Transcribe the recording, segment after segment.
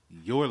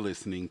You're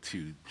listening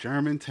to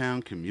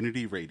Germantown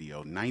Community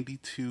Radio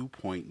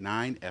 92.9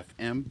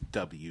 FM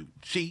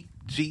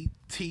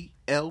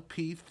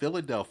WGGTLP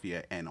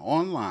Philadelphia and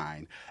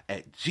online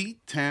at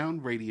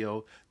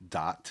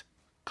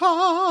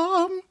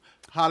gtownradio.com.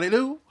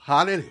 Hallelujah,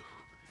 hallelujah.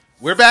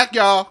 We're back,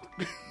 y'all.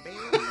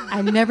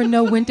 I never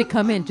know when to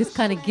come in. Just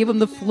kind of give them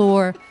the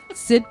floor.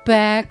 Sit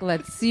back.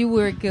 Let's see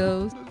where it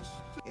goes.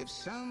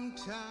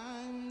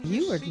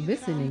 You are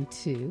listening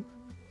to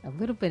a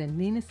little bit of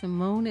Nina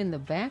Simone in the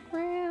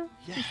background.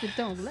 Yes. She said,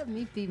 don't let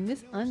me be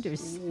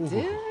misunderstood.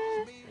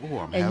 Ooh,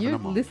 and you're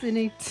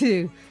listening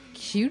to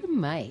Cue the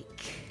Mic.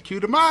 Cue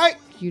the mic.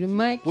 Cue the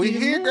mic. We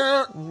here,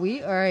 girl.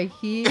 We are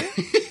here.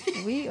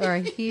 We are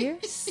here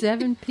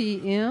 7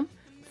 p.m.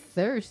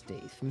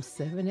 Thursdays from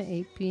 7 to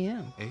 8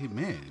 p.m.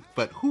 Amen.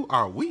 But who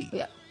are we?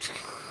 Yeah.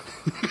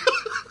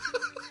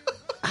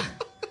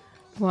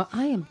 Well,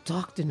 I am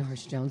Dr.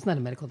 Norris Jones, not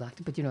a medical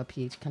doctor, but, a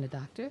PhD kind of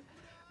doctor.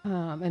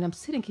 And I'm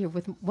sitting here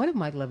with one of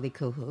my lovely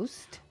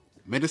co-hosts.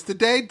 Minister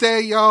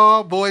Day,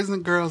 y'all. Boys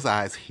and girls'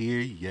 eyes here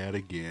yet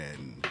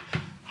again.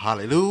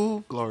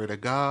 Hallelujah. Glory to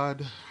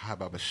God.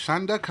 Hababa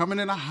Shanda coming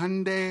in a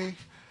Hyundai,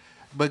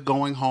 but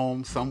going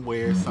home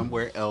somewhere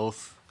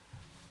else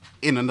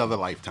in another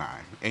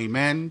lifetime.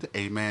 Amen,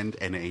 amen,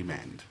 and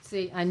amen.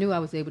 See, I knew I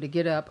was able to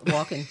get up,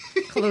 walk, and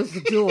close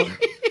the door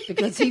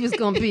because he was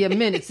going to be a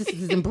minute,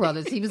 sisters and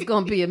brothers. He was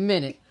going to be a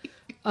minute.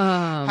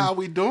 How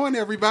we doing,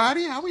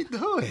 everybody? How we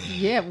doing?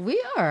 Yeah,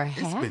 we are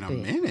happy. It's been a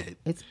minute.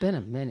 It's been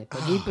a minute,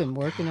 but we've been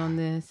working on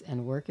this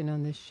and working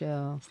on this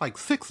show. It's like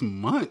 6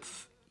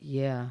 months.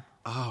 Yeah.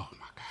 Oh,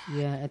 my God.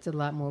 Yeah, it's a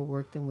lot more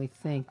work than we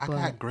think. I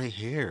got gray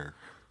hair.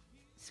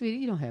 Sweetie,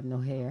 you don't have no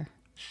hair.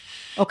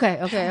 Okay.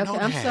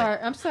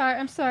 I'm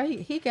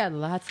sorry. He got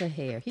lots of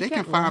hair. They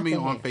can find me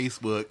on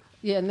Facebook.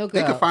 Yeah, no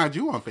They can find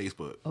you on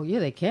Facebook. Oh, yeah,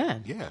 they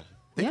can. Yeah.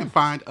 They can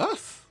find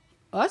us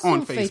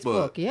on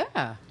Facebook.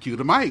 Yeah. Cue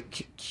the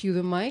mic. Cue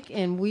the mic.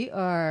 And we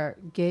are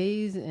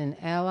gays and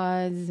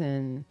allies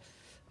and...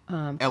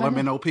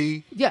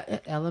 LMNOP. Yeah,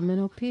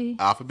 LMNOP.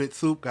 Alphabet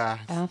soup, guys.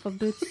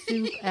 Alphabet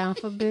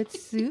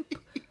soup.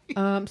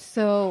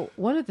 So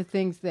one of the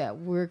things that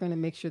we're going to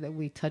make sure that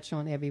we touch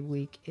on every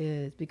week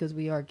is because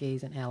we are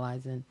gays and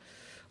allies, and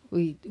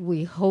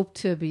we hope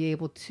to be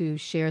able to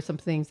share some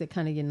things that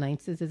kind of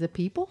unites us as a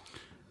people.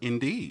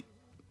 Indeed.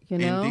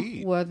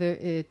 Indeed. Whether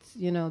it's,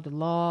 the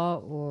law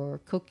or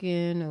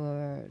cooking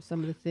or some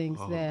of the things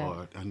that... Oh,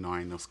 Lord. I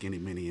ain't no skinny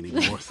mini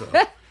anymore, so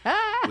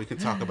we can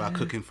talk about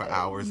cooking for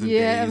hours and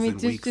days and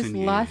weeks and years. Just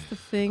lots of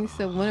things.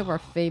 So one of our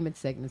famous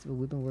segments that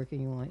we've been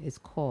working on is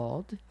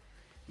called...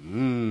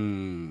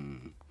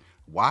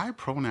 Why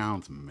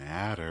pronouns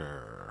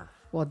matter.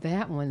 Well,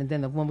 that one, and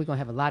then the one we're going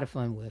to have a lot of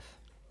fun with.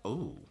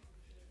 Oh,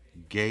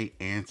 gay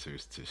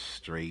answers to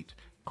straight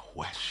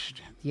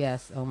questions.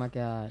 Yes. Oh, my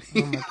God.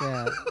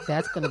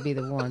 That's going to be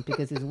the one,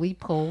 because as we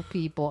poll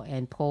people,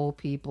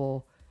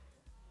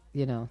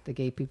 the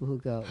gay people who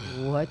go,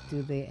 what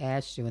do they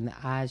ask you? And the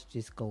eyes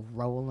just go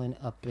rolling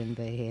up in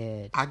the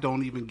head. I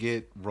don't even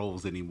get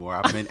roles anymore.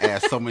 I've been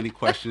asked so many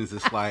questions.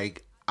 It's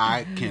like,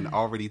 I can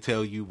already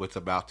tell you what's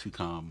about to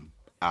come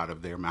out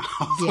of their mouths.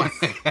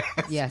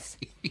 Yes.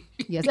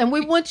 And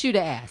we want you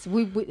to ask.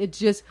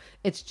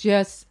 It's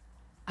just.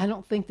 I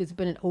don't think there's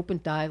been an open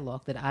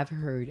dialogue that I've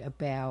heard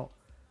about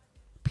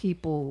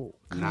people.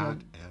 Not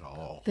at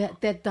all.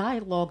 That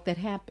dialogue that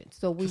happens.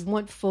 So we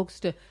want folks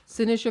to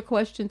send us your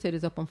questions. Hit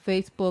us up on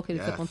Facebook. Hit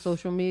us up on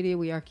social media.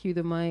 We are Cue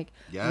the Mic.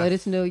 Yes. Let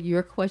us know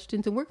your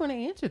questions, and we're going to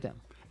answer them.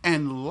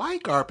 And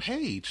like our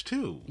page,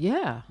 too.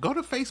 Yeah. Go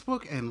to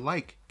Facebook and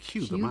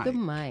Cue the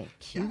Mic.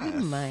 Cue the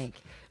Mic.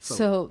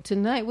 So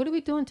tonight, what are we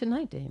doing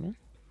tonight, Damon?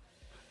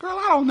 Girl,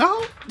 I don't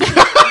know.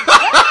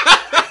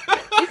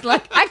 He's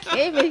like, I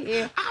came in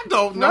here. I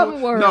don't know.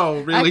 From work. No,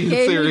 really,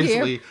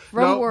 seriously.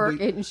 From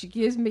work, and she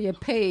gives me a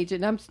page,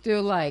 and I'm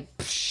still like,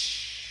 psh.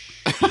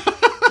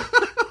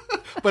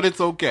 But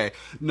it's okay.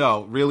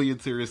 No, really and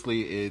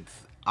seriously, it's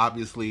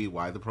obviously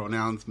why the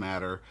pronouns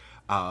matter.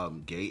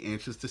 Gay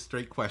answers to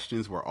straight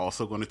questions. We're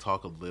also going to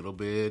talk a little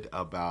bit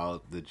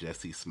about the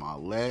Jussie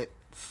Smollett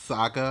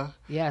saga.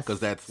 Yes. Because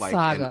that's like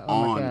saga. an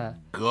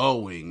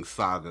ongoing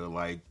saga.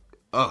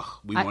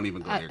 We won't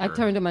even go there. I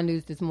turned on my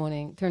news this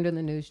morning.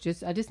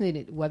 I just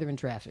needed weather and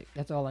traffic.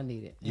 That's all I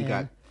needed. You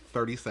got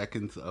 30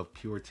 seconds of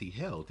pure tea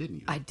hell,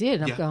 didn't you? I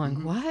did. I'm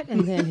going, what?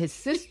 And then his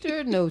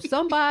sister knows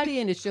somebody,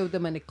 and it showed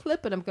them in the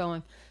clip, and I'm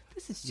going...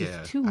 This is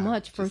just too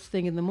much first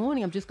thing in the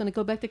morning. I'm just going to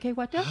go back to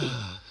KYW.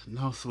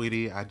 No,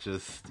 sweetie. I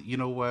just, you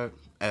know what?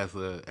 As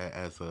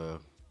a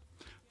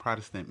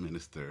Protestant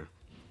minister,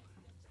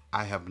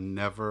 I have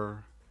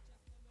never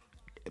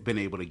been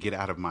able to get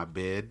out of my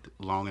bed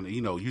long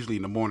enough. Usually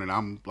in the morning,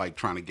 I'm like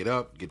trying to get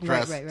up, get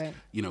dressed, right.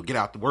 Get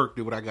out to work,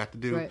 do what I got to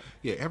do. Right.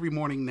 Yeah, every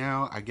morning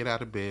now I get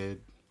out of bed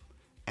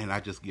and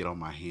I just get on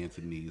my hands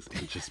and knees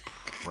and just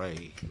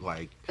pray.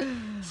 Like,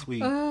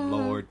 sweet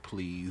Lord,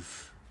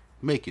 please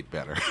make it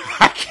better.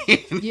 I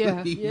can't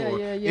anymore.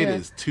 Yeah. It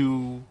is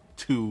too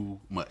too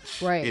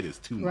much. Right. It is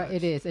too Right, much.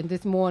 it is. And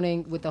this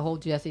morning with the whole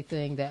Jesse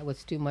thing, that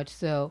was too much.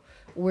 So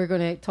we're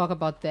going to talk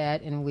about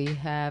that, and we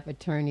have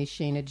attorney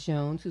Shayna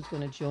Jones who's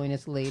going to join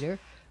us later.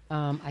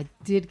 I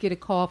did get a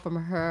call from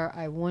her,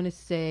 I want to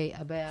say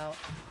about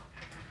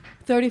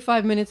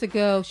 35 minutes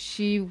ago.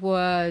 She's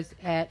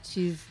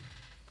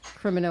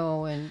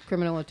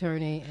criminal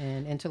attorney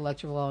and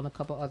intellectual law and a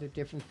couple other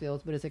different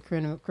fields. But as a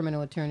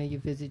criminal attorney, you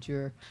visit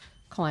your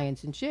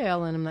clients in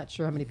jail, and I'm not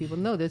sure how many people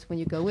know this. When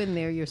you go in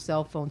there, your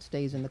cell phone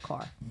stays in the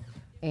car,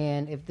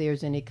 and if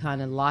there's any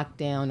kind of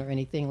lockdown or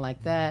anything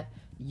like that,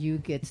 you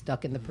get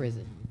stuck in the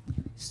prison.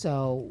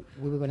 So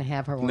we were going to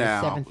have her on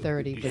Now,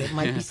 7:30, but it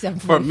might be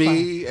 7:45. For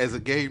me, as a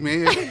gay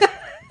man,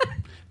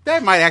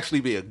 that might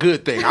actually be a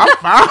good thing. I'm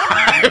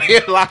fine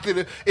being locked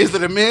in. Is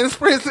it a men's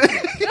prison?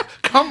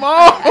 Come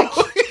on.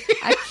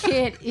 I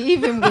can't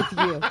even with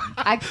you.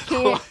 I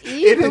can't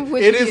even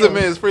with you. It is a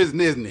men's prison,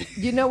 isn't it?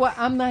 You know what?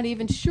 I'm not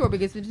even sure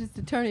because it's just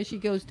attorney. She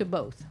goes to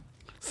both.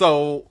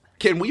 So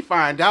can we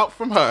find out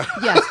from her?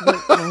 Yes,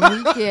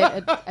 when we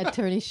get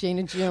attorney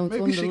Shayna Jones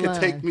Maybe on the she line. could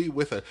take me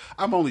with her.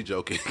 I'm only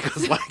joking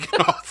because, like,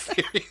 in all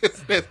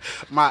seriousness,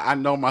 I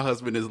know my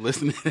husband is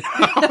listening.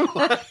 I'm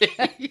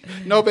like,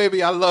 no,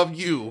 baby, I love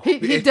you.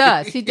 He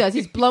does.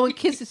 He's blowing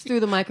kisses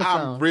through the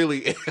microphone. I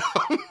really am.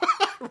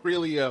 I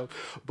really am.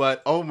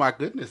 But oh my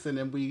goodness! And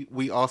then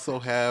we also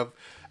have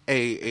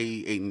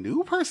a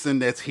new person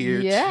that's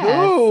here too.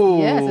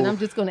 Yes, and I'm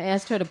just going to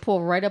ask her to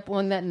pull right up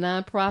on that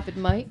nonprofit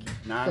mic.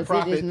 Because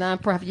it is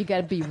nonprofit. You got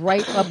to be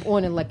right up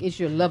on it like it's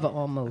your lover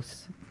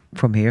almost.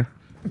 From here.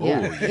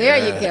 Yeah. Oh, There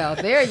you go.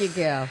 There you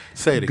go.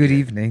 Say it again. Good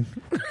evening.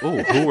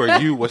 Oh, who are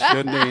you? What's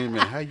your name?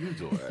 And how you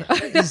doing?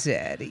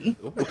 Zaddy.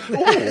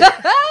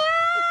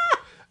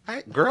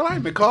 Girl, I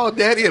ain't been called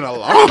daddy in a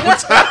long time.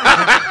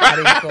 I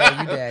didn't call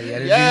you daddy. I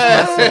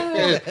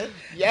didn't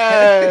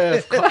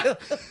Yes.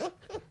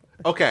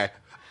 Okay.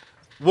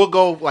 We'll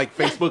go like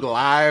Facebook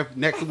Live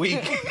next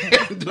week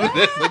and do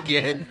this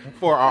again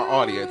for our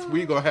audience.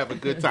 We're going to have a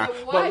good time.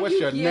 But what's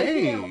your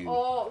name?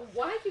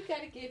 Why you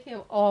got to get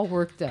him all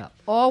worked up?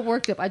 All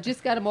worked up. I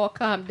just got him all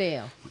calmed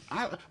down.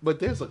 But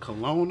there's a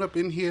cologne up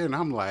in here, and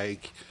I'm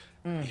like,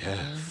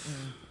 yes.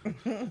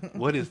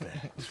 What is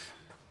that?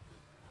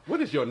 What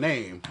is your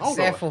name?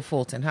 Sappho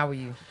Fulton. How are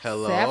you?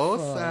 Hello,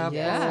 Sappho, Sappho.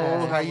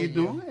 yeah. How you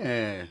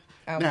doing?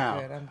 I'm Now,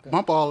 good, I'm good.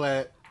 bump all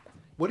that.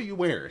 What are you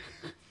wearing?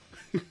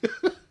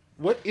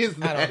 What is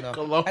I that don't know.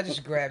 cologne? I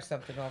just grabbed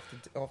something off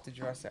the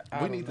dresser.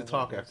 We need to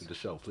talk after the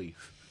show, please,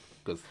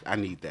 because I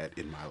need that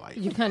in my life.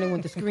 You kind of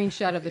want the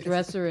screenshot of the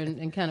dresser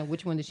and kind of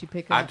which one did she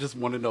pick up? I just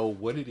want to know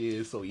what it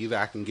is, so either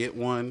I can get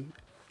one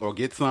or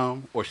get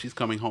some, or she's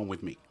coming home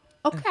with me.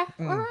 Okay.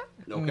 All right.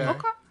 Okay.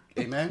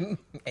 Amen.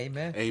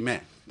 Amen.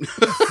 Amen.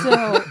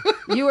 So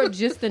you are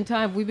just in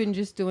time. We've been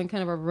just doing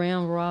kind of a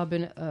round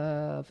robin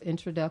of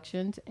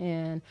introductions,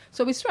 and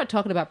so we start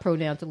talking about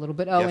pronouns a little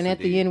bit. Yes, And at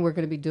indeed. the end, we're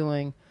going to be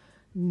doing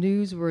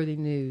newsworthy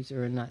news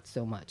or not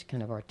so much.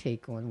 Kind of our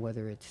take on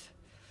whether it's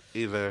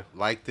Either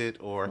liked it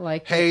or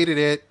Liked it. hated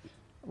it.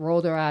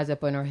 rolled her eyes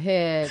up on her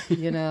head,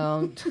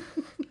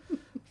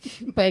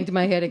 banged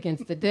my head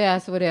against the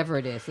desk, whatever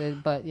it is.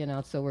 But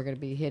so we're going to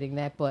be hitting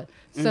that. But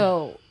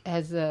so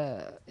as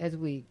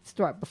we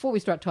start, before we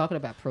start talking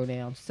about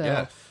pronouns, so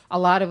Yes. a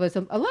lot of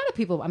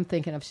people, I'm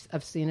thinking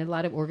I've seen it. A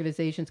lot of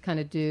organizations kind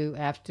of do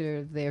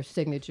after their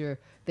signature,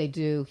 they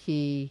do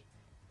he,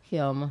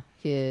 him,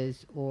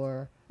 his,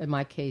 or in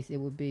my case, it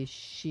would be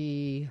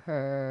she,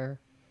 her,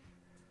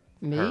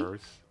 me,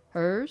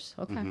 hers.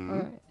 Okay, all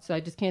right. So I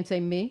just can't say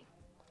me.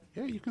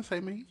 Yeah, you can say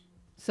me.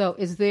 So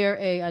is there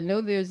I know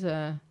there's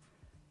okay.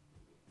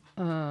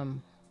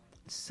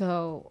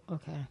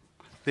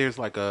 There's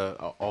like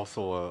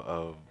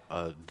also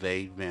a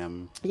they,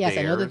 them, Yes,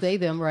 I know that theirs, they,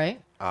 them,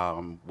 right?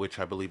 which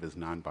I believe is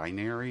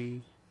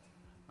non-binary.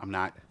 I'm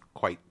not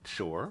quite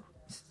sure.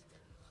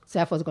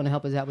 Sappho's going to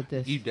help us out with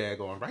this. You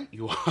daggone right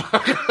you are.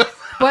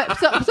 But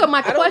so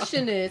my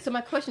question is,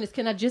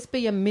 can I just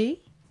be a me?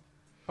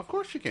 Of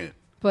course you can.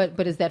 But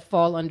does that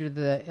fall under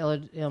the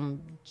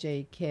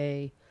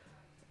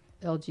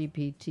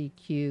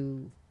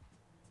LGBTQ?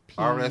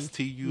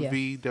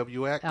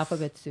 RSTUVWX.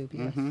 Alphabet soup,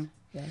 yes.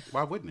 Yes.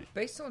 Why wouldn't it?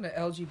 Based on the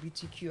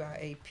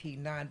LGBTQIA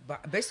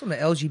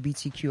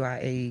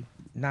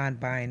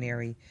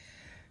non-binary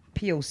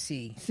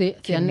POC. See, I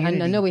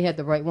community. know we had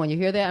the right one. You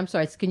hear that? I'm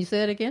sorry. Can you say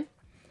that again?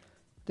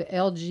 The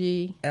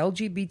LGBTQIAP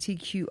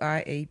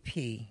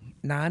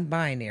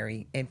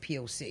non-binary and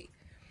POC.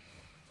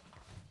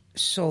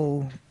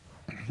 So,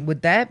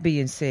 with that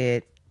being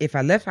said, if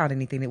I left out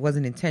anything, it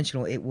wasn't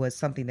intentional. It was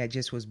something that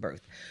just was birthed.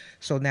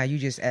 So now you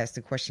just asked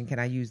the question: can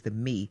I use the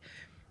me?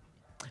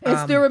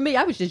 Is there a me?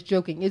 I was just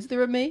joking. Is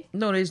there a me?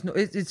 No, there's no.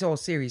 It's all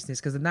seriousness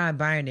because the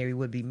non-binary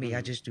would be me.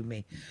 I just do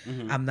me.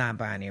 I'm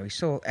non-binary.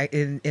 So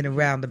in a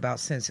roundabout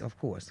sense, of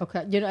course.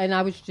 Okay, and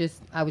I was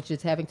just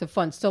having some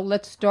fun. So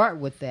let's start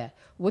with that.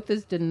 What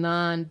is the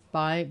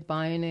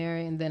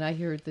non-binary? And then I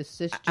heard the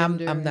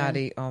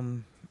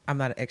cisgender. I'm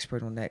not an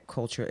expert on that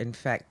culture. In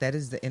fact, that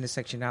is the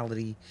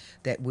intersectionality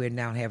that we're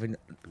now having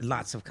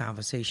lots of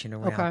conversation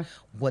around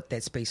what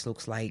that space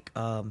looks like.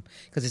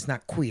 Because it's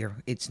not queer,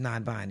 it's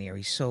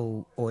non-binary.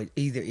 So, or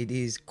either it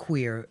is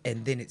queer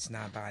and then it's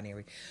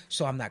non-binary.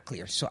 So I'm not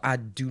clear. So I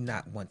do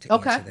not want to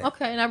answer that.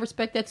 Okay, and I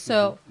respect that.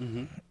 So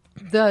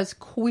does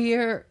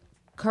queer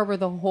cover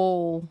the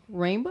whole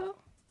rainbow?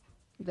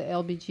 The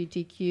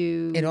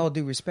LGBTQ? In all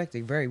due respect,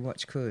 it very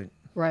much could.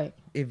 Right.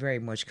 It very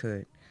much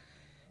could.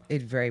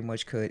 It very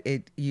much could.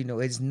 It,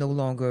 it's no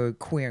longer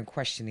queer and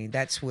questioning.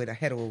 That's what a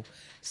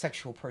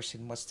heterosexual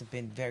person must have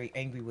been very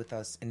angry with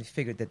us and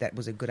figured that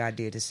was a good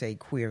idea to say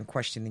queer and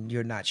questioning.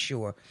 You're not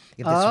sure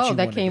if that's what you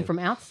that want came to do. from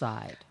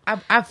outside.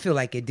 I feel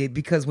like it did,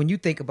 because when you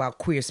think about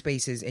queer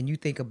spaces and you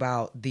think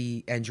about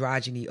the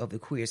androgyny of the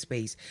queer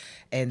space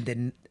and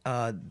then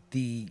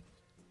the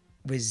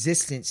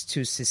resistance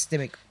to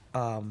systemic,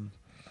 the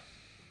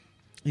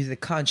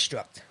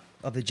construct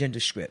of the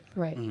gender script.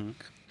 Right.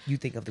 You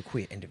think of the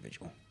queer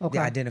individual, Okay.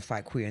 the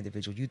identified queer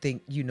individual. You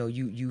think,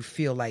 you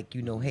feel like,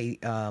 hey,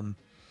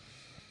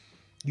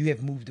 you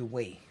have moved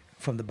away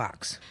from the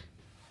box,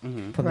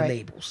 from the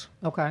labels.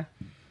 Okay.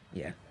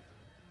 Yeah.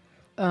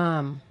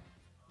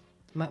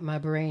 My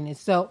brain is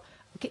so.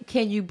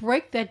 Can you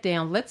break that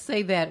down? Let's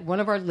say that one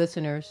of our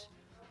listeners,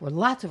 or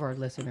lots of our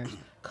listeners,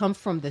 come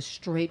from the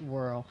straight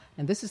world,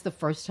 and this is the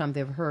first time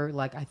they've heard,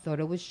 like, I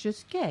thought it was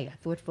just gay. I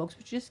thought folks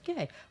were just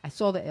gay. I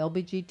saw the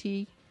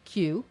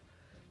LGBTQ.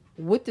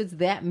 What does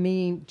that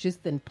mean?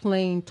 Just in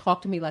plain,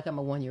 talk to me like I'm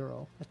a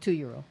 1-year-old, a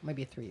 2-year-old,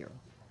 maybe a 3-year-old.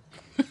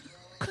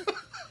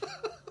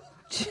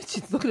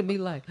 She's looking at me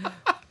like,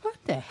 what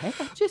the heck?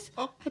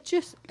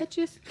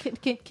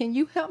 Can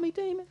you help me,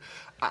 Damon?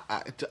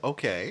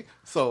 Okay,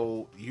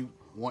 so you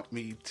want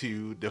me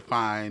to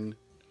define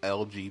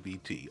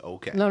LGBT?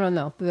 Okay.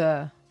 No.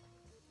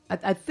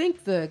 I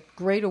think the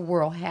greater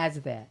world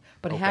has that,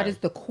 but how does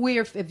the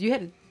queer? If you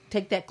had to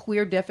take that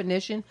queer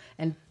definition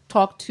and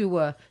talk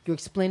to, you're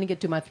explaining it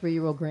to my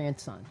 3-year-old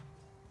grandson,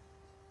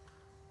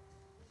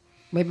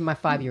 maybe my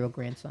 5-year-old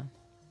grandson.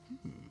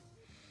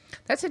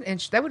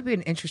 That would be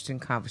an interesting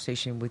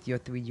conversation with your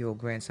 3-year-old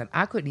grandson.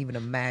 I couldn't even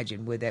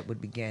imagine where that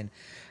would begin.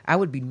 I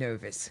would be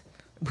nervous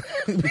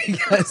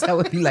because I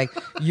would be like,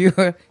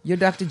 "You're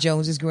Dr.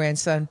 Jones's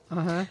grandson.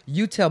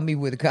 You tell me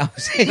where the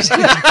conversation is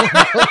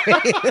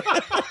going."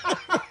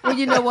 Well,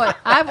 you know what?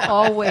 I've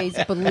always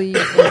believed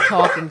in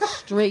talking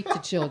straight to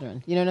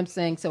children. You know what I'm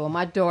saying? So when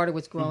my daughter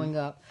was growing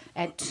up,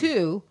 at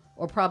 2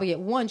 or probably at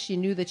 1, she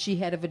knew that she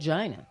had a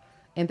vagina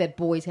and that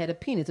boys had a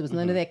penis. It was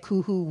none of that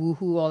coo-hoo,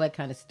 woo-hoo, all that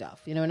kind of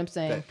stuff. You know what I'm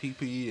saying? That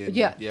pee-pee and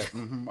Yeah.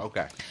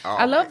 Okay.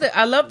 I love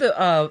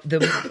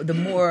the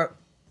more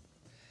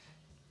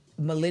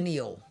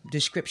millennial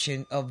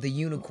description of the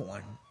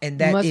unicorn, and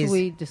that Must is.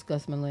 we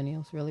discuss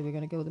millennials? Really, we're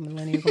going to go with the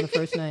millennials on the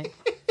first night.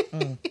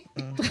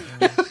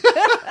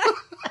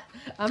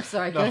 I'm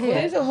sorry. Go ahead.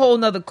 There's a whole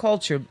nother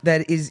culture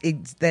that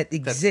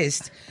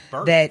exists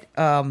birthed that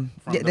from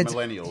the that's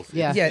millennials.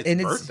 Yeah. yeah, It's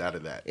and birthed out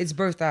of that. It's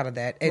birthed out of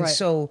that, and Right.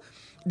 so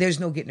there's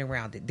no getting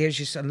around it. There's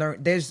just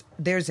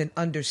there's an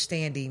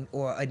understanding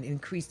or an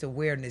increased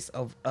awareness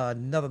of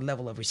another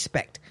level of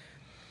respect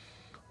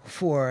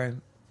for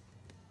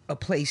a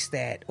place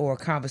that or a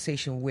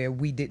conversation where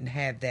we didn't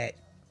have that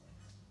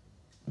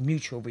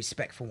mutual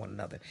respect for one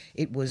another.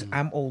 It was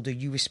I'm older,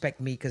 you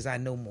respect me because I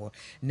know more.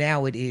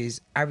 Now it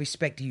is I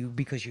respect you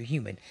because you're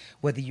human.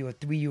 Whether you're a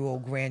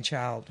 3-year-old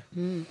grandchild,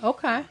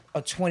 Okay.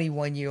 a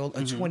 21-year-old,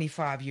 a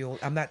 25-year-old,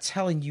 I'm not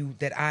telling you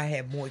that I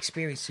have more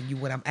experience than you.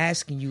 What I'm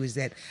asking you is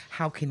that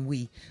how can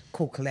we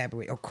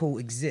co-collaborate or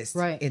coexist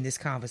Right. in this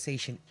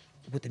conversation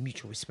with the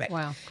mutual respect?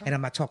 Wow. And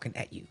I'm not talking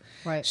at you.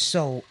 Right.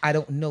 So I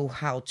don't know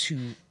how to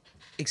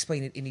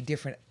explain it any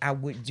different. I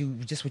would do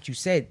just what you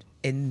said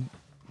and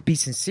be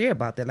sincere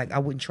about that. Like I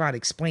wouldn't try to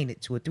explain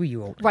it to a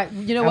 3-year-old. Right.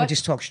 You know I what? would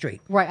just talk straight.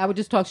 Right. I would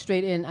just talk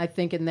straight in. I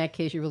think in that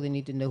case, you really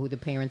need to know who the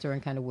parents are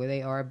and kind of where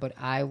they are. But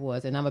I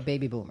was, and I'm a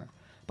baby boomer,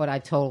 but I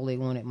totally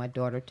wanted my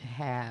daughter to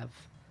have,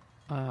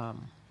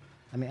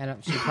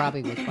 she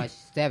probably was by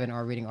 7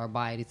 or reading our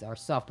bodies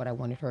herself, but I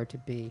wanted her to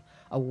be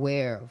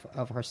aware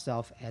of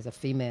herself as a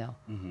female,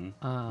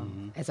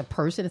 as a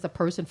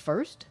person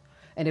first.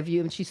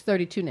 And she's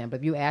 32 now,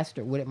 but if you asked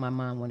her, what did my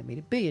mom wanted me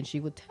to be? And she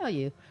would tell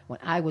you, when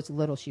I was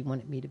little, she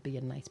wanted me to be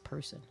a nice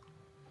person.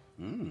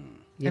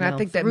 And I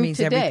think that means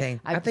everything.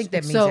 I think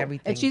that means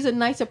everything. And she's a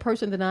nicer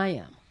person than I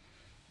am.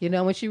 You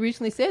know, when she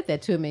recently said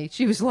that to me,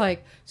 she was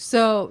like,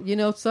 so,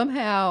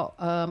 somehow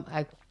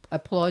I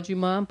applaud you,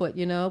 Mom, but,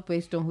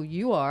 based on who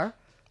you are,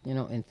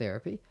 in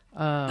therapy,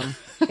 and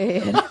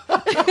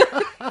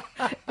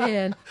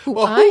and who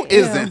Well, I who am.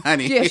 isn't,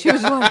 honey? Yeah, she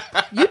was like,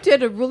 you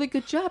did a really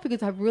good job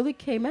because I really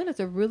came in as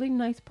a really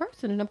nice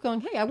person. And I'm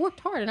going, hey, I worked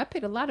hard and I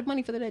paid a lot of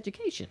money for that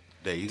education.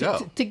 There you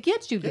go. To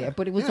get you there,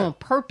 but it was on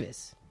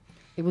purpose.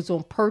 It was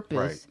on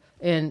purpose.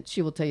 Right. And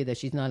she will tell you that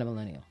she's not a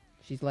millennial.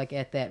 She's like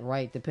at that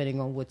right, depending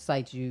on what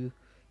site you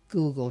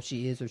Google,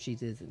 she is or she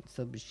isn't.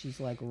 So she's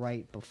like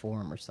right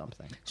before him or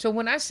something. So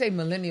when I say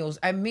millennials,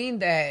 I mean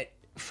that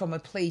from a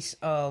place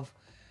of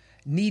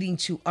needing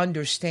to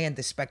understand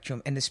the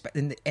spectrum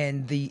and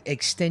and the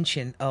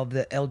extension of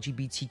the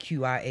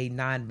LGBTQIA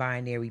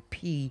non-binary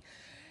P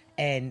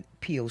and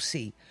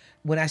POC.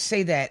 When I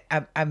say that,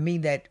 I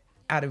mean that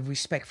out of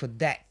respect for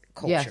that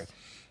culture, Yes.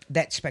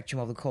 that spectrum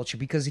of the culture.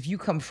 Because if you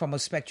come from a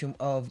spectrum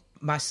of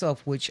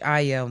myself, which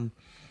I am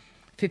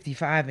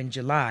 55 in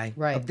July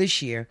Right. of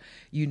this year,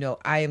 you know,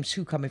 I am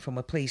too coming from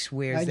a place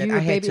where Are that you I a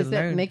had baby? to Does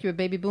that learn. make you a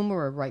baby boomer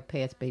or right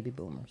past baby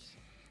boomers?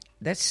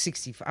 That's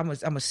 65. I'm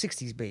a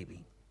 60s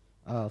baby.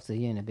 Oh, so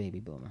you're in a baby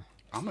boomer.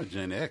 I'm a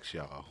Gen X,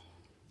 y'all.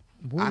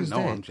 What I is know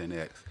that? I'm Gen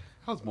X.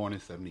 I was born in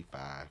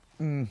 75.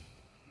 Mm.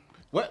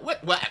 What? A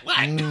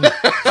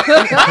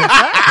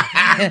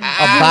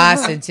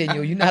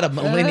bicentennial. You're not a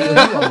millennial. You're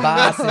a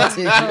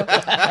bicentennial.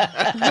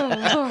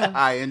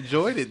 I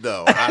enjoyed it,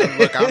 though.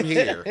 I'm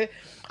here.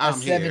 I'm A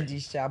here.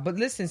 70s child. But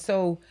listen,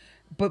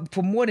 but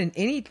for more than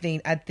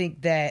anything, I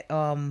think that,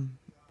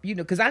 you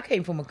know, because I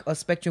came from a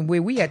spectrum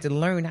where we had to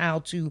learn how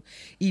to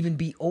even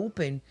be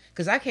open.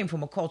 Because I came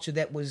from a culture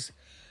that was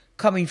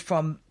coming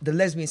from the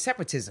lesbian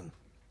separatism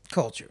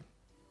culture.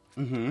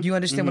 Mm-hmm. You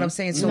understand what I'm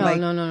saying? So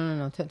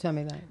No. Tell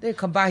me that. the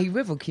Combahee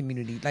River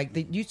community, like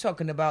you're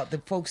talking about the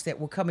folks that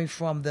were coming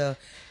from the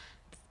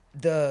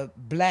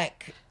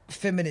black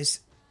feminist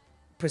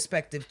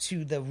perspective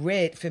to the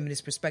red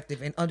feminist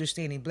perspective and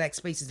understanding black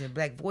spaces and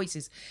black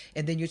voices.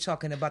 And then you're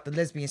talking about the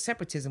lesbian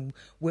separatism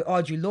where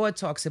Audre Lorde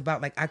talks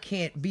about, like, I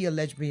can't be a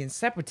lesbian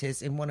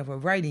separatist in one of her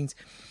writings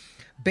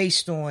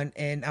based on,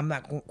 and I'm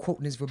not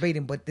quoting this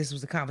verbatim, but this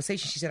was the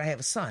conversation. She said, I have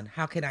a son.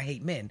 How can I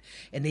hate men?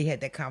 And they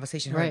had that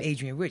conversation, her Right. and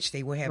Adrienne Rich.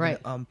 They were having,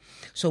 Right.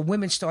 So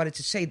women started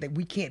to say that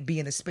we can't be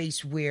in a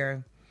space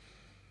where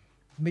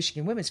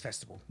Michigan Women's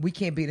Festival, we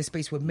can't be in a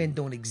space where men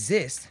don't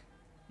exist.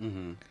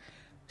 Mm-hmm.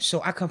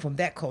 So I come from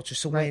that culture.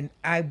 So Right. when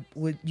I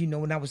would, you know,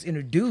 when I was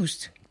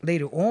introduced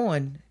later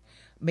on,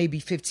 maybe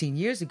 15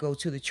 years ago,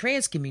 to the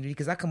trans community,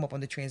 because I come up on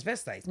the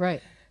transvestites.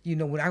 Right. You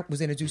know, when I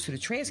was introduced to the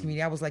trans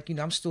community, I was like, you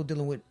know, I'm still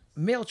dealing with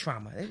male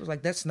trauma. It was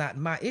like, that's not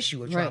my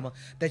issue of trauma. Right.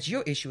 That's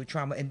your issue of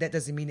trauma. And that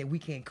doesn't mean that we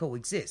can't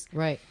coexist.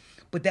 Right.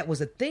 But that was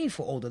a thing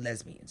for older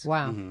lesbians.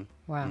 Wow.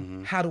 Wow.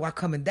 How do I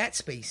come in that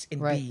space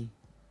and Right. be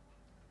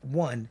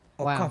one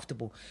or Wow.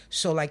 comfortable?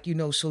 So, like, you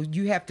know, so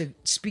you have to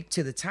speak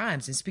to the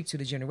times and speak to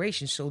the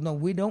generation. So no,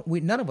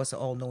 none of us are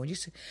all knowing.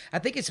 I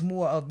think it's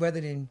more of, rather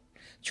than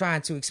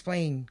trying to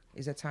explain,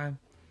 is that time?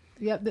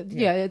 Yeah,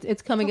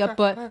 it's coming up,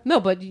 but no,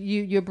 but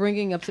you're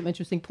bringing up some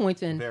interesting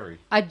points, and Very.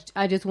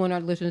 I just want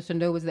our listeners to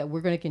know is that we're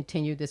going to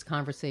continue this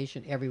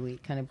conversation every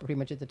week, kind of pretty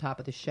much at the top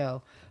of the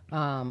show,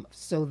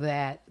 so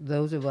that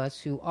those of us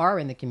who are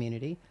in the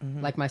community,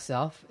 like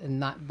myself, and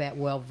not that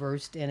well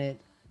versed in it,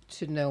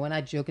 to know. And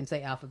I joke and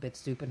say alphabet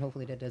soup, and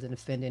hopefully that doesn't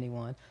offend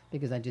anyone,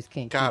 because I just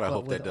can't. God, keep I up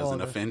hope that with all doesn't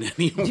the- offend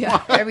anyone.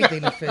 Yeah.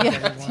 Everything offends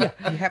everyone.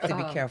 You have to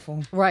be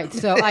careful. Right.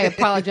 So I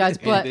apologize,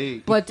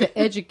 Indeed. but to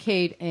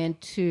educate and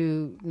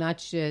to not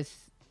just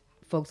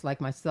folks like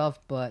myself,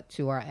 but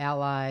to our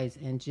allies,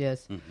 and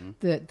just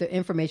the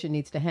information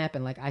needs to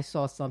happen. Like, I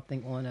saw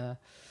something on a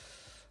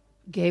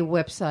gay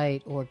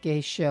website or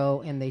gay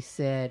show, and they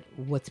said,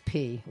 "What's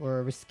P?" or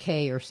it was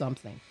K or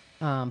something.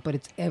 But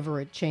it's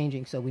ever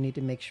changing, so we need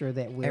to make sure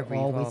that we're Ever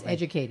always evolving.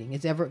 educating.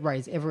 It's ever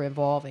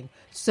evolving.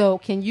 So,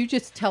 can you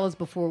just tell us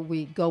before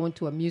we go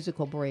into a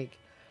musical break,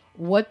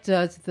 what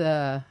does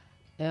the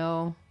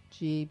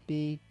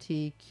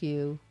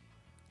LGBTQ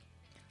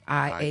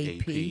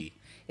IAP,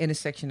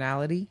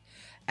 intersectionality,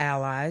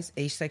 allies,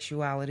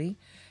 asexuality,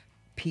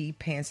 P,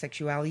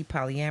 pansexuality,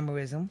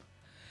 polyamorism,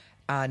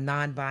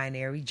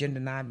 non-binary, gender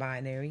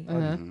non-binary,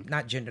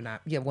 not gender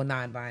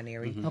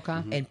non-binary, Okay.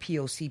 and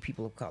POC,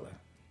 people of color.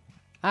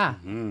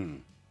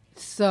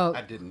 So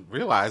I didn't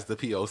realize the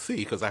POC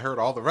because I heard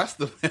all the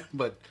rest of them.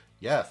 But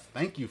yes,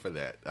 thank you for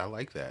that. I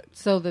like that.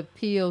 So the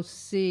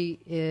POC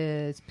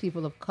is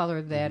people of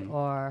color that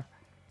are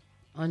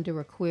under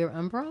a queer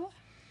umbrella?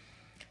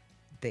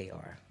 They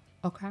are.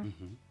 Okay.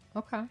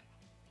 Okay.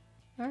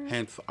 All right.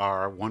 Hence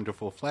our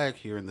wonderful flag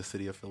here in the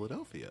city of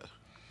Philadelphia.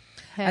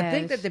 I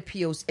think Has- that the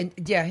POC,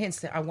 and yeah,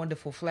 hence our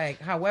wonderful flag.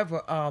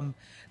 However,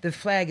 the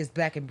flag is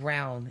black and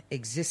brown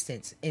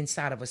existence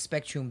inside of a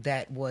spectrum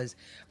that was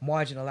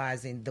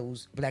marginalizing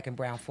those black and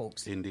brown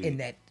folks Indeed. in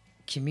that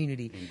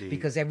community. Indeed.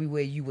 Because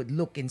everywhere you would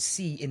look and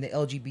see in the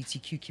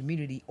LGBTQ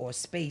community or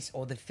space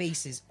or the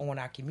faces on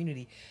our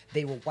community,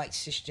 they were white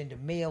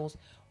cisgender males,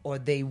 or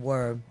they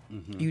were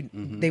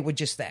they were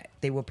just that.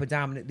 They were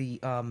predominantly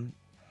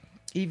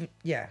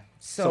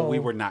So we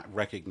were not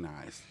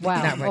recognized.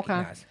 wow. not Okay.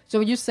 recognized. So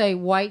when you say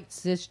white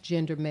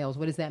cisgender males,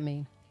 what does that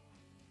mean?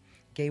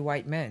 gay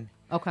white men.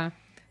 Okay.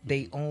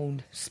 They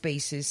owned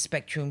spaces,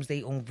 spectrums.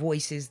 They owned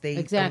voices. They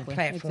Exactly, owned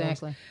platforms.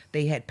 exactly.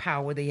 They had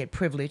power. They had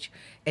privilege,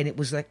 and it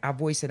was like our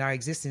voice and our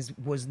existence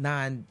was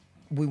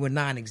we were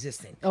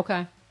non-existent.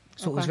 Okay.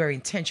 So it was very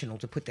intentional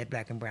to put that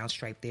black and brown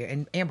stripe there.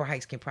 And Amber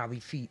Hikes can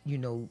probably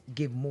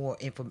give more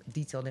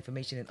detailed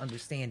information and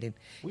understanding,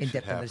 We should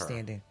in-depth have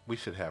understanding. her. We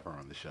should have her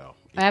on the show.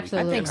 If we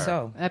Absolutely. I can think get her.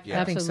 so.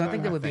 Yeah. I think so. I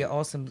think that would be I an think-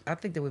 awesome. I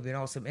think that would be an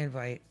awesome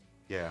invite.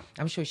 Yeah.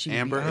 I'm sure she would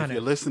Amber, be if honored.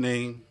 you're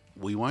listening,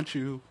 we want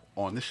you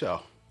on the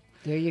show.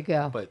 There you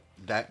go. But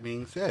that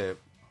being said,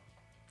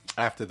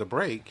 after the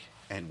break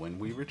and when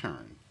we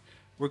return,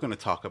 we're going to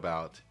talk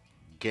about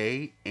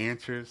gay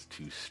answers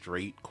to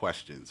straight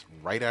questions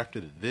right after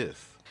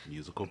this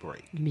musical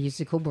break.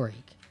 Musical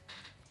break.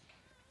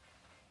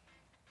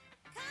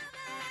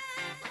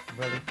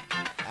 Really?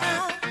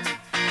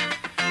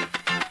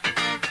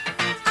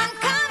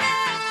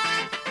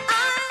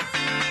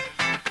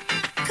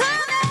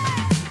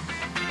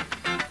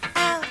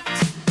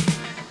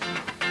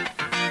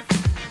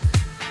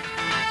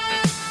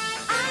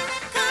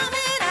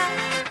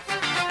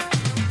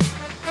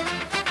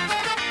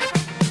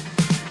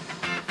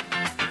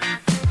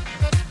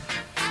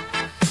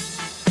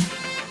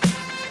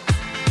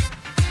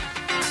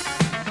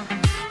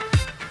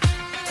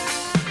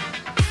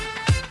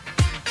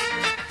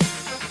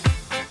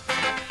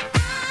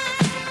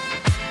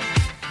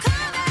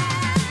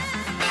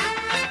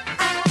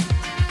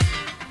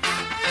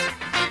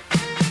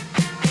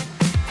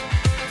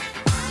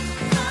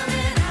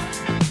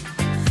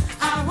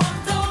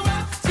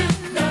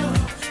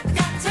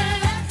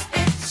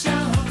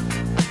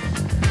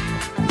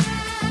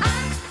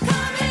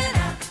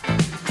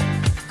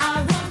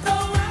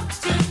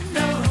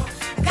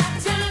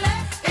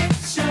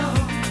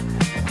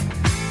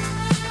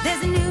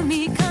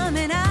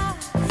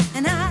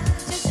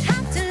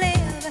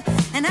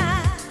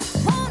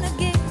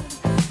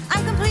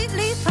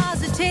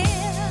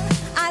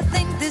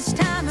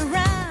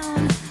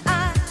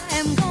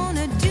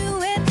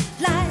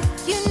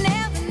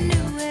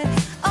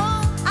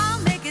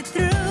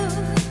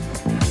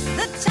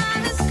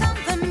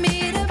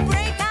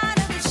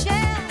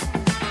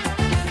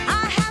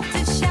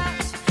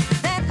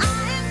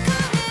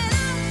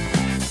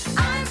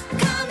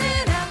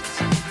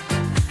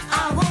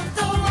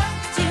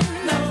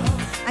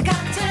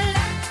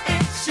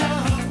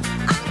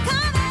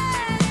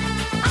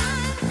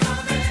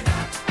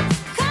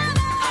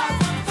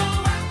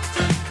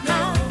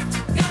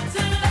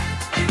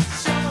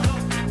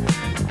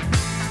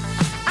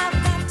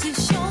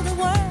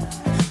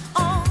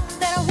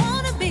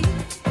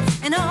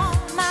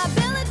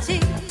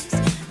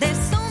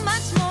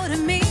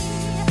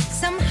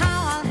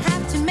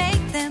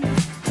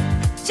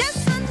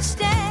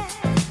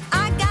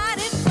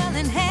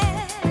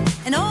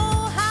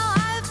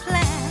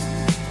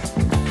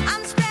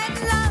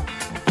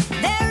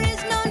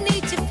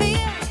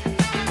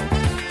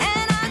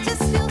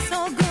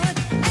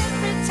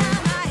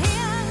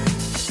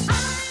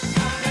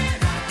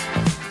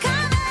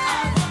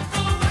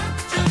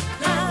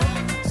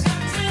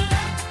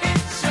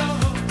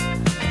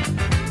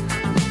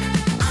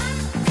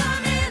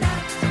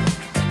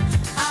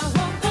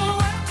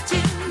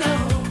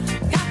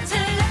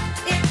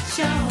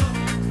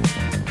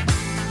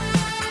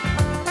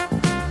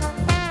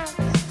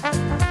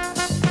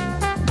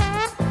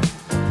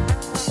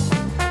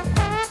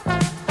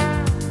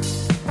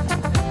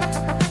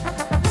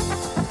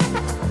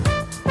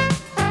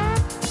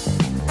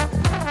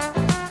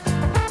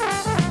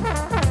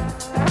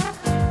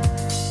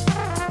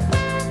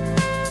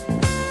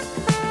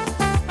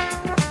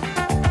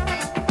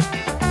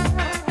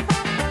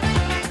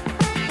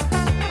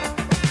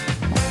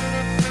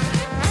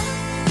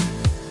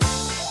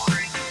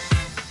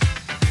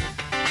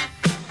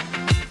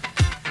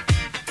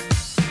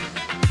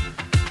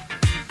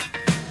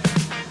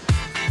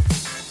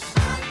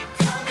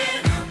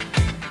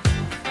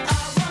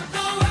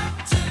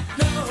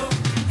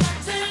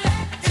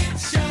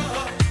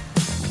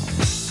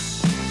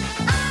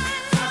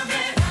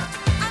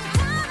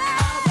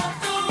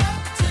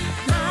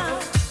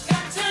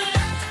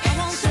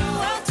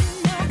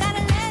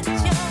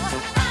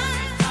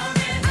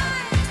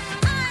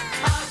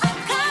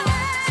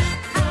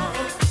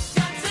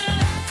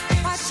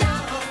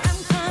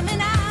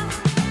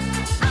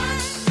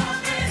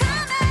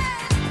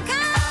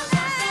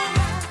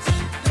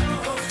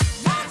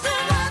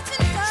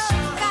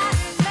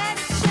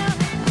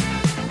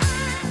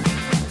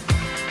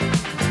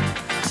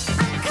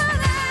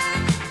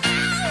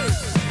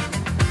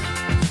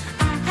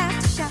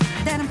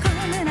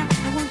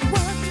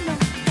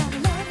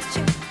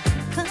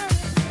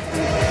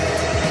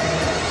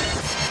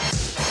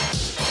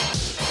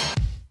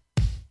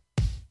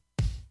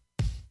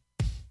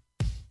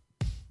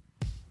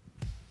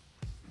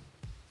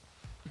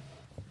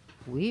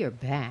 We are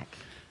back.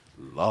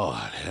 Lord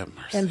have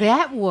mercy. And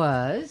that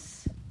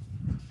was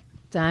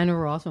Diana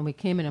Ross. When we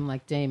came in, I'm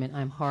like, Damon,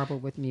 I'm horrible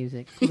with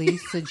music.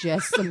 Please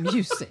suggest some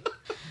music.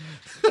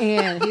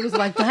 And he was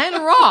like,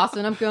 Diana Ross.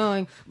 And I'm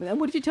going,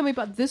 what did you tell me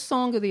about this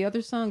song or the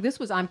other song? This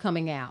was I'm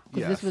Coming Out.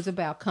 Because this was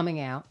about coming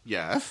out.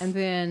 Yes. And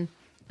then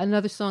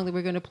another song that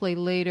we're going to play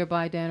later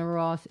by Diana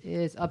Ross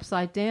is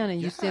Upside Down.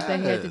 And you said that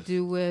had to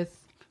do with...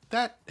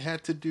 That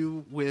had to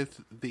do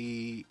with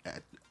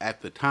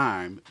at the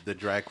time, the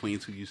drag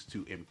queens who used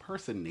to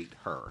impersonate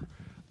her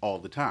all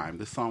the time.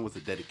 This song was a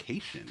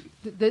dedication.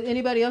 Did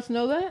anybody else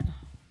know that?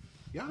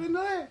 Y'all didn't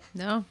know that?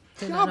 No,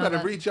 did Y'all not know better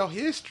that. read your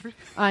history.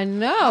 I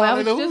know. I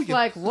was just Hallelujah.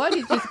 like, what?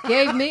 He just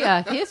gave me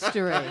a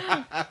history.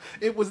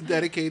 It was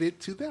dedicated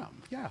to them.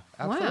 Yeah,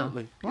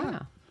 absolutely. Wow. Yeah,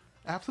 Wow.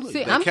 absolutely.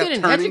 See, They I'm kept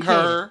getting turning educated.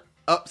 her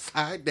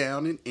upside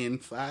down and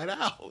inside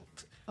out.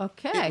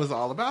 Okay. It was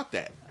all about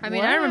that. I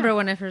mean, Wow. I remember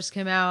when I first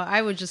came out,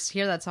 I would just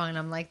hear that song and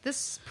I'm like, this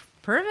is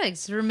perfect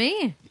it's for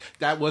me.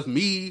 That was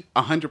me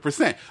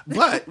 100%.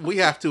 But we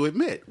have to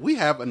admit, we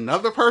have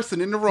another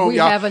person in the room. We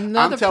y'all. have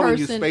another I'm telling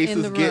you, person space in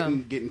is the getting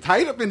room. getting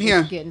tight up in here.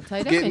 It's getting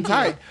tight up Getting in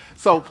tight. here.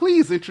 So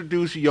please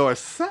introduce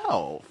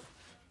yourself.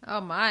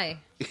 Oh my.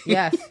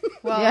 Yes.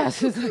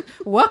 Yes.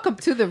 Welcome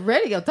to the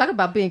radio. Talk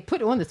about being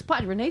put on the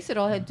spot. Renee said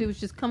all I had to do was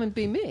just come and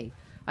be me.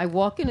 I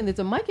walk in and there's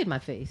a mic in my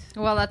face.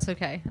 Well, that's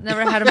okay.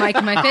 Never had a mic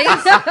in my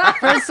face.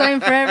 First time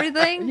for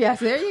everything. Yes,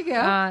 there you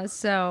go.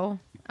 So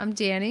I'm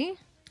Danny.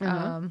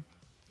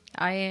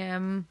 I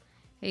am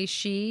a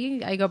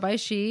she. I go by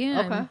she.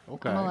 Okay.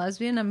 Okay. I'm a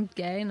lesbian. I'm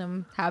gay and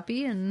I'm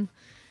happy and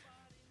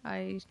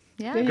yeah.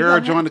 There you Girl,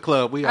 go. join the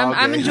club. We all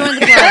I'm gay. enjoying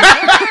the club.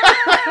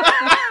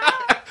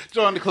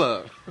 Join the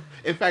club.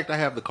 In fact, I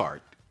have the card.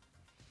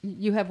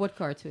 You have what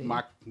card to you?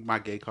 My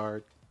gay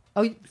card.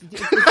 Oh, it's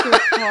your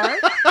card?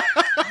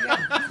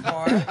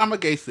 Card. I'm a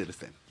gay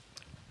citizen.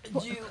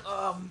 You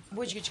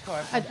where'd you get your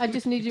card? I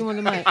just need you on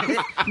the mic. Where'd you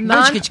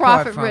get your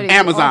card Non-profit from? radio.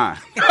 Amazon.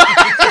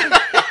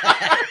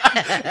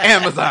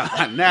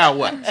 Amazon. Now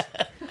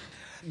what?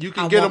 You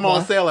can I get want them on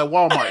one. sale at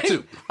Walmart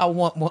too. I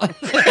want one.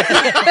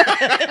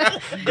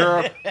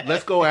 Girl,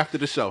 let's go after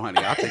the show,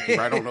 honey. I'll take you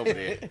right on over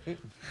there.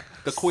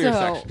 The queer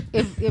So, section.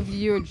 if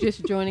you're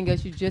just joining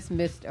us, you just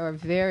missed our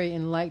very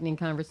enlightening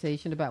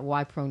conversation about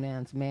why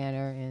pronouns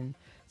matter, and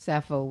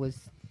Sappho was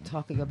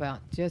talking about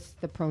just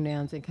the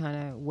pronouns and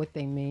kind of what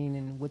they mean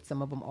and what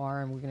some of them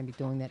are, and we're going to be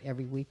doing that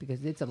every week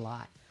because it's a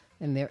lot,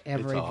 and they're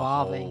ever It's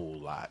evolving. a whole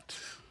lot.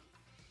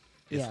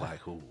 It's Yeah.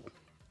 like, ooh,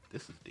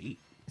 this is deep.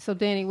 So,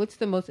 Danny, what's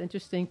the most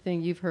interesting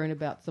thing you've heard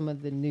about some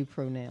of the new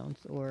pronouns,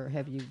 or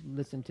have you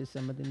listened to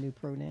some of the new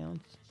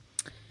pronouns?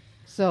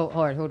 So,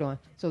 all right, hold on.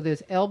 So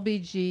there's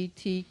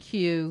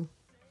LBGTQ.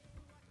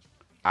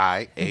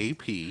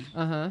 IAP,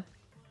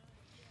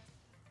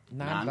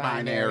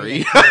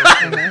 non-binary,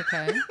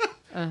 Okay.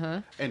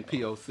 and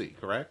POC,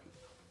 correct?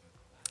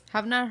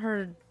 Have not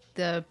heard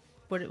the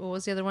what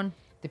was the other one?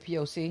 The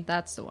POC,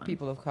 That's the one.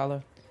 people of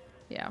color.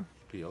 Yeah.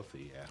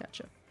 POC, yeah.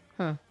 Gotcha.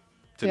 Huh.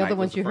 Tonight other was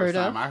ones the you first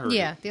heard of? time I heard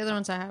Yeah, it. the other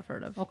ones I have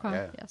heard of. Okay.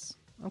 Yeah. Yes.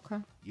 Okay.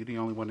 You the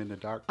only one in the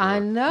dark. I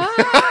girl. know.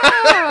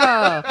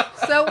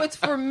 So it's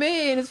for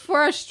me and it's for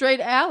our straight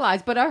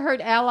allies, but I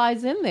heard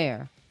allies in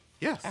there.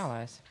 Yes.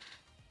 Allies.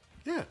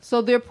 Yes.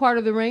 So they're part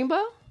of the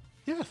rainbow?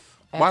 Yes.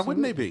 Why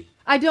wouldn't they be?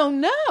 I don't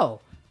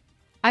know.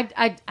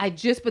 I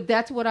just, but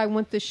that's what I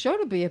want the show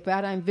to be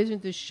about. I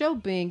envisioned the show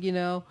being,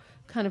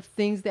 kind of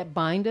things that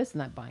bind us,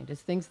 not bind us,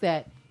 things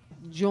that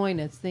join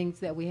us, things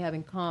that we have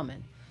in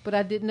common. But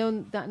I did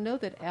not know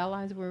that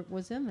allies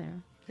was in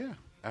there. Yeah,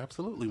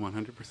 absolutely,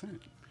 100%.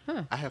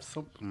 Huh. I have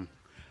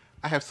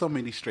so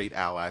many straight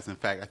allies. In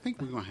fact, I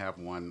think we're gonna have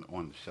one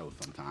on the show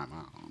sometime.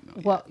 I don't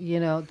know. Well,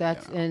 yet.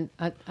 that's, Yeah.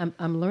 and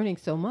I'm learning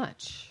so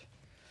much.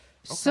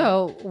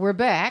 So we're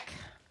back,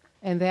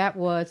 and that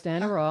was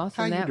Dana Ross,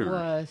 how and you that doing?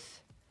 was,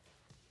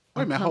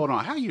 Wait a minute, hold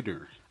on. How you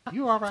doing?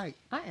 You all right?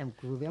 I am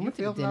groovy. I You went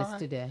to the feeling dentist all right?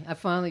 today. I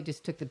finally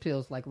just took the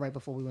pills like right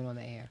before we went on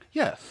the air.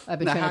 Yes. I've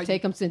been Now, trying how to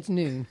take them since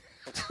noon.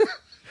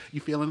 You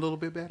feeling a little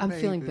bit better? I'm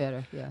baby? feeling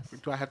better, yes.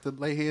 Do I have to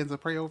lay hands and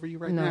pray over you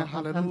right No, now? I'm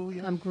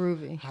Hallelujah.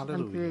 groovy.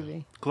 Hallelujah. I'm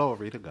groovy.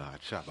 Glory to God.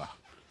 Shabbat.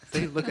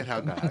 See, look at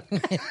how God.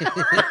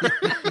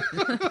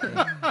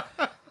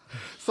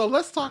 So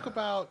let's talk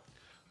about.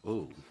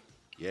 Ooh,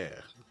 yeah.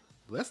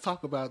 Let's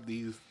talk about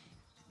these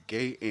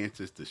gay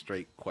answers to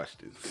straight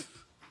questions.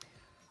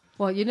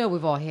 Well,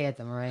 we've all had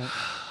them, right?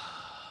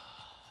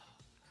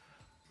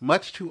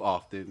 Much too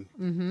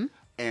often,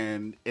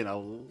 and in a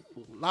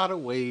lot of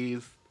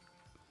ways,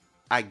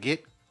 I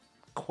get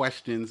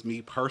questions.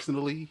 Me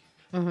personally,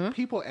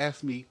 people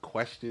ask me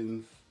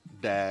questions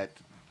that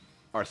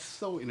are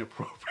so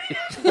inappropriate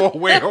for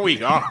where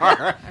we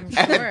are sure.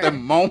 at the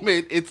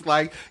moment. It's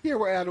like, yeah,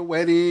 we're at a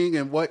wedding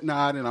and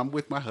whatnot, and I'm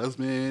with my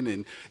husband,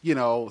 and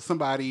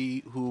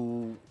somebody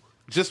who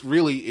just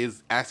really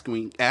is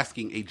asking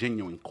a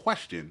genuine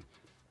question.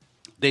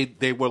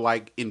 They were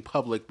like in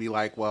public, be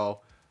like,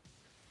 well,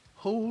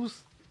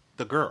 who's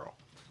the girl?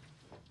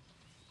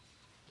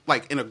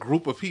 Like in a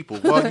group of people.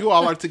 Well, you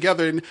all are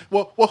together, and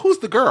well, who's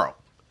the girl?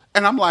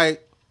 And I'm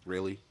like,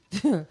 really?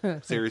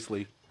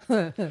 Seriously?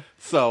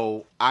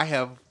 So I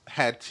have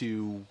had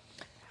to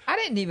I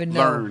didn't even know.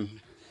 learn.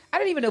 I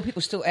didn't even know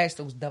people still ask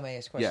those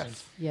dumbass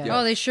questions. Yeah. Yes.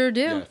 Oh, they sure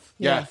do. Yes.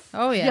 Yeah. Yes.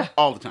 Oh yeah.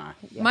 All the time.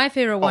 My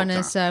favorite one the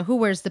is who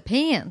wears the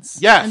pants.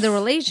 Yes. In the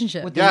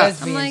relationship. With the Yes.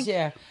 lesbians, I'm like,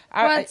 yeah.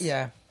 what?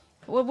 Yeah.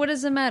 What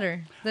does it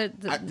matter?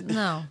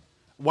 No.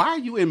 Why are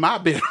you in my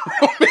bedroom?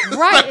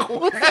 Right.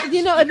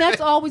 And that's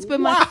always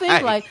been my Why?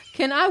 thing. Like,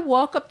 can I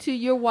walk up to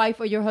your wife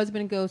or your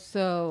husband and go,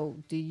 so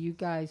do you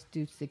guys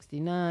do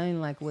 69?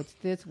 Like, what's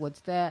this? What's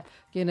that?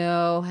 You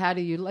know, how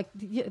do you like?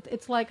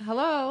 It's like,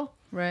 hello,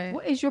 Right.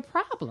 what is your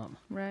problem?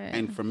 Right.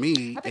 And for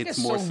me, I think it's that's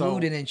more so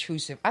rude and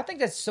intrusive. I think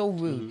that's so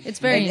rude. It's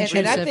very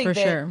intrusive I think for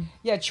that, sure.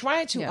 Yeah,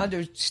 trying to Yeah.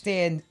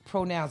 understand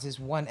pronouns is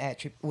one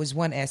was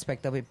one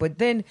aspect of it, but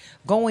then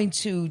going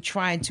to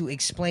trying to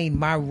explain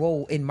my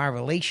role in my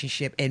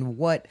relationship and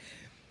what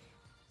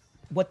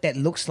that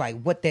looks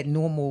like, what that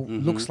normal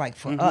looks like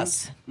for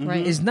us,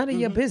 Right. is none of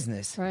your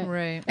business. Right.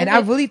 Right. And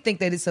I really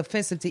think that it's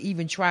offensive to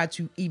even try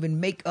to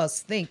even make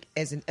us think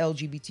as an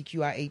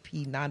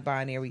LGBTQIAP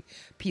non-binary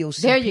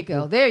POC. There you people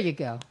go. There you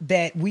go.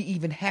 that we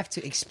even have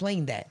to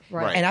explain that.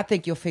 Right. And I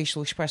think your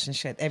facial expression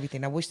said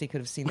everything. I wish they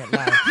could have seen that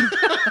live.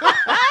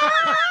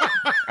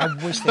 I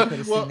wish they could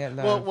have seen that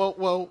live.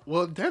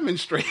 well,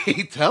 demonstrate.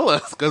 Tell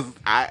us, because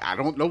I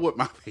don't know what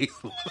my face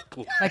looked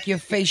like. Like your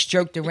face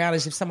jerked around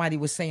as if somebody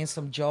was saying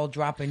some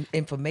jaw-dropping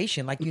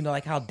information. Like, you know,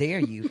 like, how dare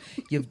you?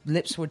 Your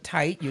lips were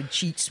tight, your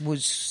cheeks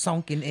was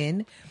sunken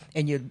in,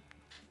 and your,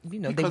 you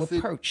know, Because they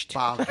it were perched.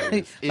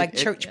 bothers. Like It-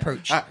 church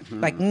perch.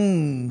 Mm. Like,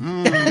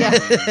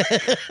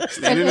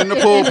 Standing in the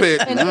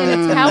pulpit. And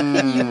it's how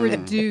can you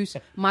reduce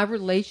my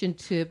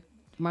relationship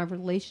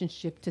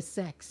to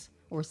sex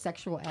or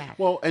sexual act?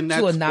 Well, and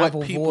that's to a novel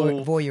what people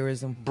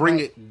voyeurism. bring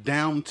it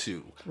down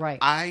to.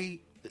 Right.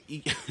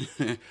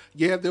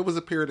 Yeah, there was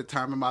a period of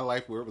time in my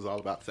life where it was all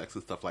about sex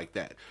and stuff like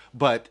that.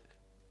 But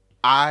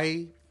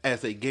I,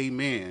 as a gay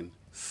man,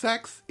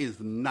 sex is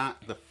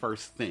not the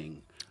first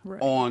thing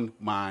on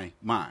my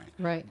mind.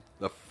 Right.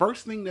 The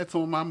first thing that's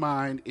on my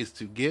mind is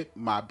to get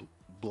my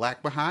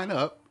black behind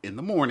up in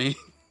the morning,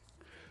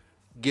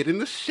 get in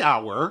the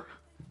shower,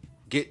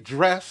 get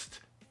dressed,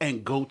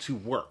 and go to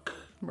work.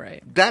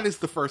 Right. That is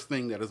the first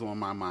thing that is on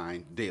my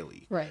mind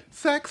daily. Right.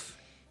 Sex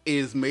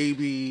is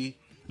maybe,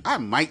 I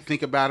might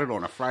think about it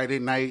on a Friday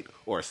night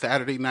or a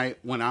Saturday night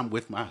when I'm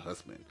with my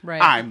husband.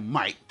 Right. I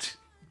might.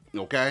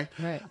 Okay?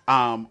 Right.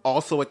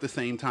 Also at the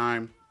same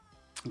time,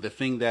 the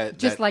thing that...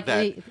 Just that- like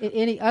that,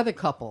 any other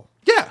couple.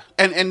 yeah,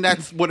 and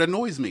that's what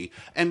annoys me.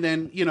 And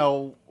then, you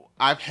know,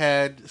 I've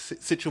had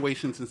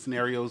situations and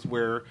scenarios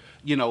where,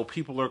 you know,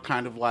 people are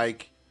kind of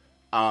like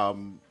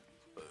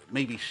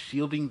maybe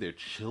shielding their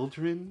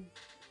children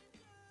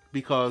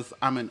because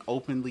I'm an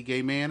openly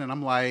gay man. And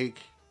I'm like,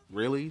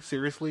 really?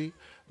 Seriously?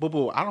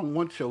 Boo-boo, I don't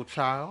want your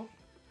child.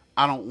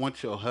 I don't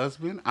want your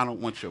husband. I don't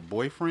want your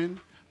boyfriend.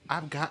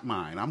 I've got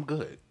mine. I'm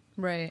good.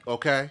 Right.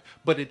 Okay?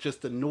 But it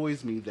just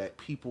annoys me that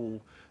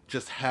people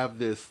just have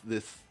this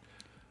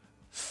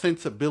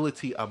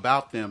sensibility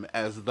about them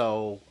as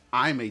though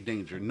I'm a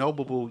danger. No,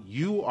 boo-boo,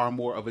 you are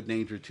more of a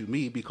danger to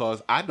me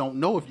because I don't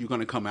know if you're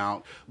going to come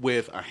out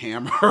with a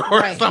hammer or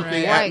Right, something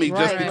right, at me right,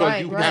 just right, because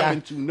right, you right.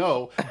 happen to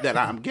know that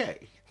I'm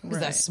gay. It's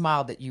that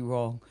smile that you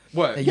wrong.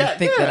 What? That you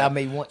think that I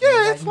may want you. Yeah,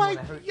 that it's you wanna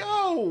like, hurt.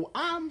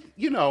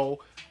 yo,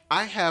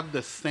 I have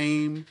the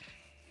same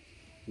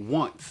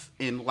wants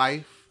in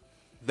life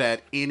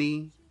that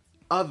any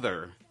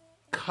other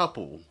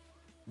couple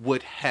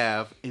would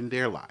have in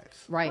their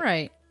lives. Right.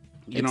 Right.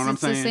 You know what I'm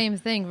saying? It's the same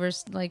thing.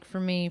 Versus, like, for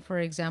me, for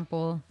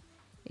example,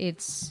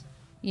 it's,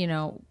 you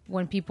know,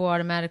 when people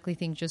automatically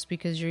think just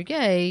because you're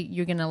gay,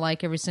 you're going to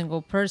like every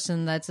single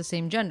person that's the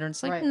same gender.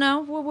 It's like, Right.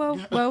 no,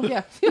 well,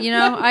 Yeah. you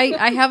know,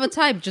 I have a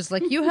type just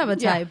like you have a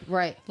Yeah, type.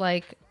 right.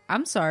 Like,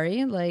 I'm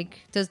sorry. Like,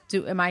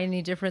 am I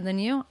any different than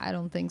you? I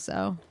don't think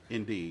so.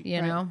 Indeed.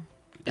 You know?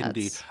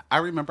 Indeed. That's- I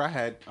remember I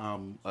had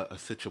a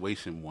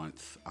situation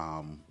once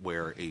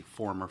where a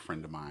former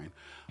friend of mine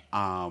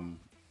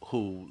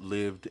who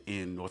lived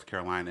in North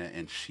Carolina,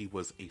 and she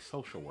was a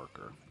social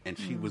worker, and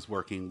she was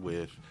working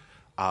with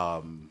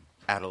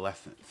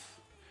adolescents.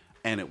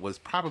 And it was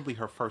probably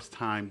her first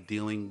time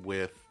dealing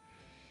with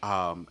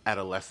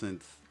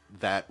adolescents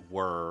that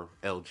were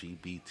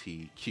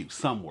LGBTQ.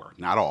 Some were,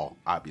 not all,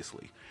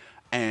 obviously.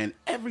 And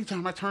every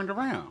time I turned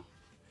around,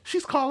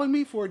 she's calling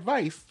me for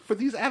advice for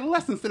these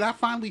adolescents that I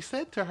finally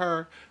said to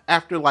her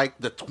after like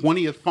the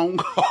 20th phone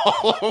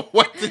call of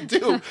what to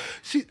do.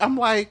 I'm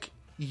like,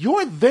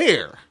 you're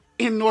there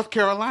in North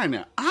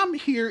Carolina. I'm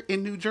here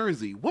in New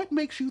Jersey. What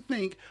makes you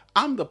think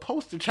I'm the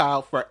poster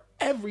child for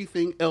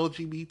everything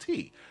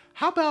LGBT?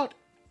 How about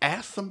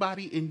ask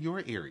somebody in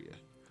your area?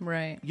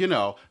 Right. You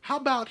know, how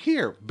about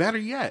here? Better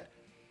yet,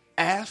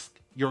 ask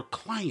your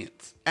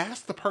clients.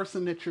 Ask the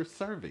person that you're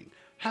serving.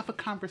 Have a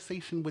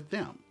conversation with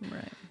them.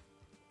 Right.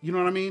 You know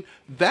what I mean?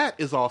 That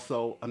is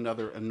also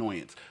another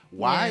annoyance.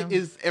 Why Yeah.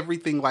 is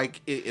everything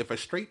like, if a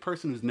straight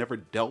person who's never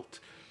dealt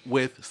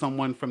with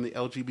someone from the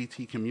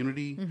LGBT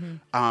community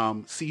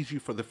sees you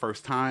for the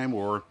first time,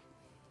 or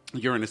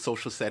you're in a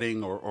social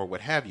setting or what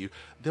have you,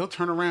 they'll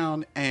turn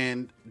around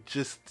and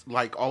just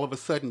like all of a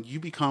sudden you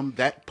become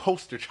that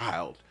poster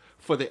child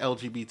for the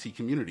LGBT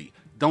community.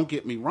 Don't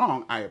get me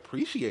wrong, I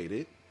appreciate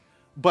it,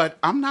 but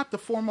I'm not the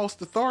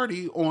foremost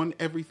authority on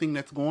everything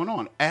that's going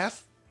on.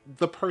 Ask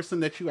the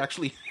person that you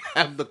actually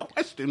have the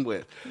question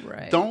with.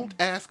 Right. Don't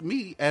ask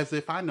me as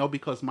if I know,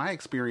 because my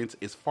experience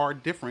is far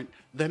different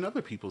than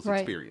other people's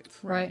Right. experience.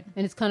 Right.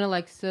 And it's kind of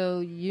like, so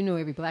you know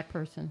every black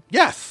person,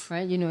 Yes.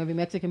 right? You know every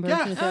Mexican person.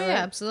 Yes. Is that Oh, yeah, right?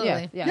 absolutely.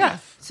 Yeah, yeah.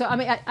 Yes. So, I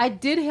mean, I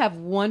did have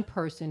one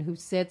person who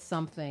said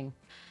something,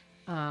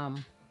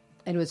 and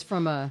it was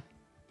from an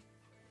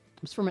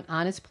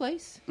honest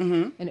place,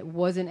 and it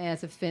wasn't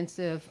as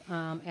offensive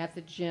at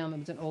the gym. It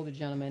was an older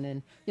gentleman,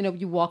 and you know,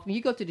 when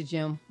you go to the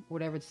gym,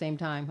 whatever, at the same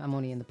time, I'm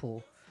only in the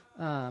pool.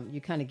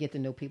 You kind of get to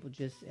know people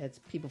just as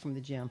people from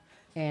the gym.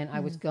 And I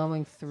was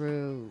going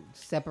through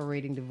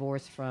separating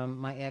divorce from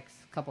my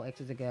couple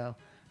exes ago,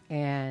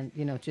 and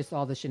you know, just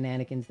all the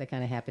shenanigans that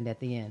kind of happened at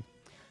the end.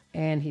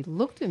 And he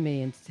looked at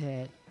me and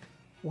said,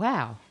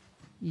 "Wow,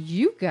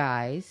 you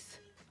guys."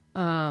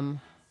 Have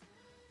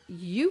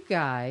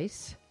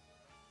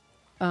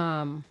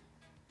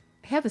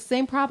the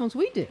same problems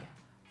we do.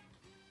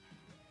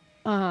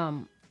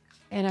 And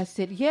I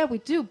said, yeah, we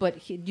do.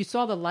 But you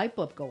saw the light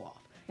bulb go off.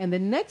 And the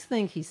next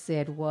thing he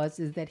said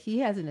is that he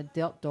has an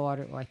adult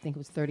daughter, or I think it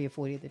was 30 or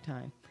 40 at the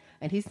time.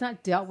 And he's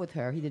not dealt with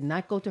her. He did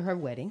not go to her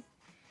wedding.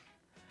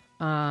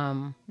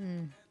 And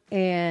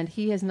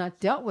he has not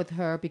dealt with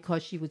her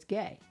because she was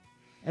gay.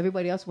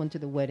 Everybody else went to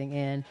the wedding.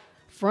 And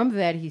from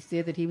that, he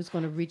said that he was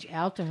going to reach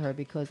out to her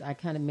because I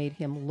kind of made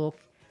him look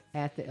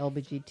at the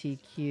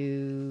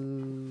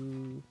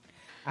LGBTQ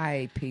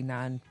IAP,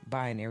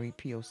 non-binary,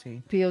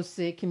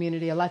 POC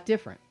community a lot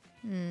different.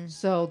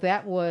 So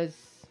that was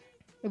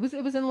it was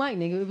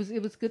enlightening.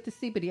 It was good to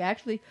see. But he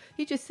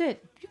just said,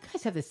 "You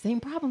guys have the same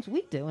problems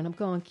we do," and I'm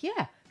going,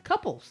 "Yeah,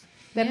 couples,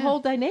 that whole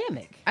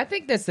dynamic." I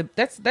think that's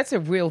a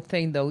real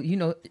thing, though. You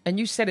know, and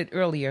you said it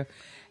earlier.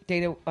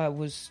 Data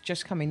was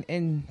just coming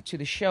into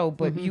the show,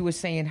 but you were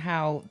saying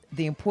how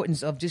the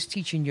importance of just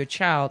teaching your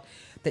child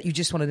that you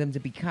just wanted them to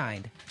be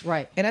kind.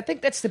 Right. And I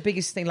think that's the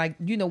biggest thing. Like,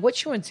 you know,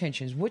 what's your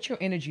intentions? What's your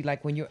energy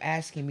like when you're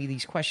asking me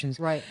these questions?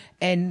 Right.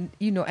 And,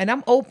 you know, and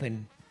I'm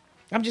open.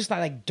 I'm just not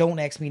like, don't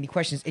ask me any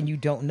questions and you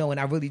don't know. And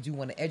I really do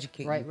want to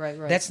educate you. Right.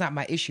 That's not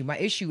my issue. My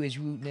issue is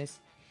rudeness,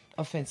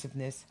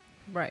 offensiveness,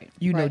 Right.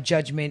 you know, Right.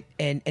 judgment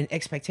and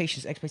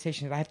expectations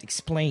that I have to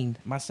explain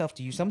myself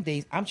to you. Some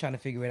days I'm trying to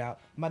figure it out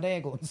my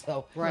daggone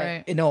self.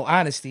 Right. In all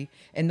honesty.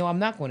 And no, I'm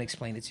not going to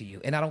explain it to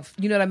you. And I don't,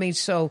 you know what I mean?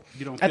 So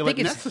You don't I feel think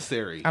it it's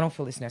necessary. I don't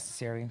feel it's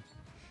necessary.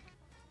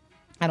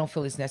 I don't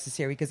feel it's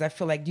necessary because I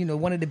feel like, you know,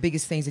 one of the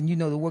biggest things, and you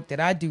know the work that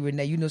I do,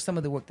 Renee, you know some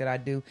of the work that I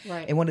do.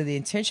 Right. And one of the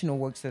intentional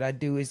works that I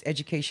do is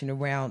education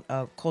around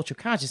cultural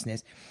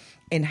consciousness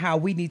and how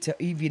we need to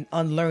even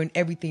unlearn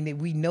everything that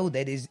we know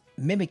that is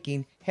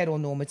mimicking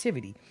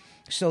heteronormativity.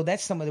 So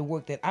that's some of the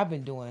work that I've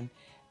been doing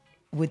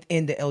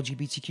within the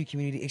LGBTQ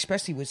community,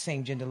 especially with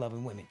same gender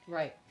loving women.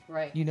 Right.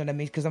 Right. You know what I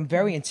mean? Because I'm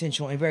very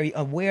intentional and very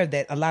aware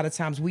that a lot of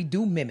times we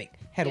do mimic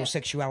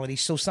heterosexuality.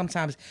 So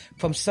sometimes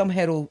from some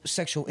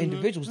heterosexual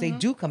individuals, they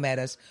do come at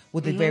us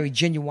with a very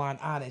genuine,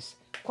 honest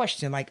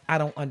question. Like, I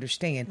don't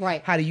understand.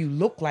 Right. How do you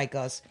look like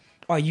us?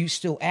 Are you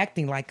still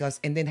acting like us?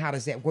 And then how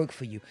does that work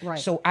for you? Right.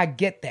 So I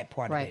get that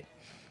part of Right. it.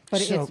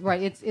 But So- it's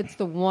right. It's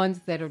the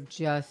ones that are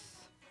just,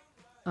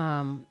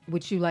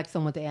 would you like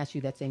someone to ask you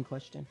that same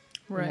question,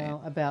 Right. You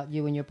know, about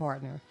you and your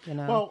partner? You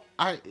know,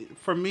 Well,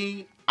 for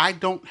me, I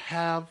don't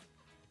have,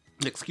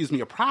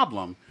 a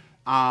problem.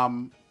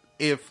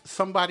 If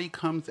somebody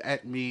comes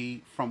at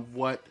me from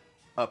what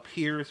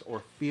appears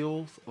or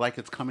feels like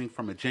it's coming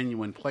from a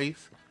genuine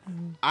place,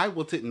 I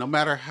will take, no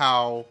matter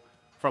how,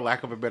 for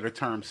lack of a better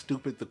term,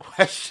 stupid the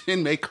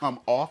question may come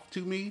off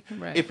to me.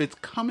 Right. If it's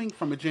coming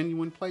from a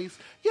genuine place,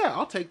 yeah,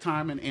 I'll take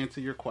time and answer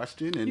your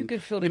question. And You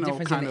could feel the difference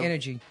in kind the of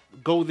energy.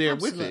 Go there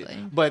with Absolutely.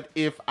 it. But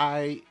if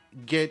I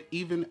get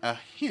even a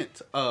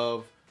hint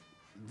of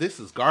this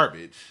is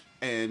garbage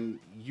and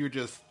you're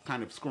just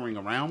kind of screwing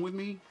around with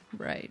me,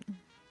 Right.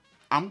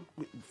 I'm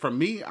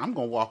going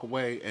to walk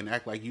away and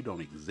act like you don't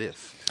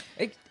exist.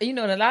 You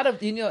know, and a lot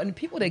of, you know, and the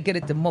people that get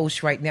it the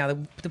most right now,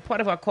 the part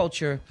of our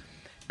culture,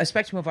 a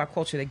spectrum of our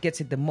culture that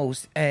gets it the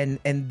most, and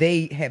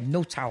they have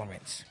no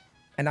tolerance.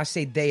 And I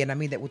say they, and I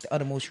mean that with the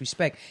uttermost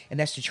respect, and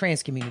that's the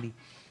trans community,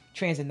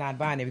 trans and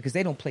non-binary, because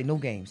they don't play no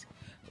games.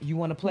 You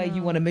want to play,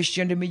 you want to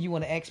misgender me, you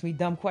want to ask me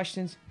dumb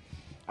questions,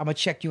 I'm going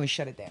to check you and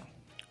shut it down.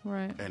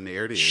 Right. And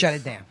there it is. Shut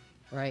it down.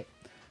 right.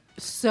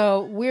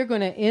 So we're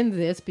going to end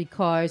this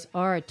because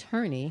our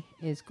attorney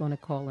is going to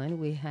call in.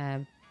 We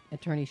have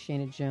attorney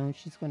Shana Jones.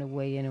 She's going to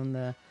weigh in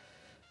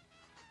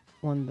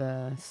on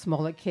the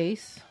Smollett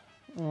case.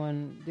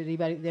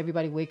 Did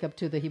everybody wake up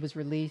to that he was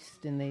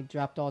released and they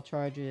dropped all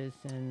charges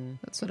and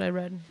That's what I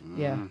read.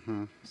 yeah.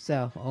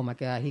 So, oh my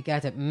God, he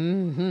got to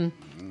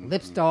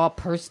lips all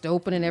pursed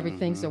open and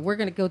everything. So we're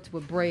going to go to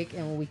a break,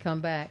 and when we come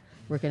back,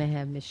 we're going to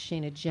have Miss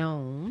Shana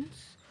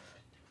Jones.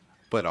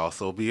 But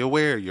also be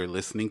aware you're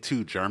listening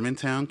to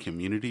Germantown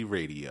Community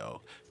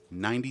Radio,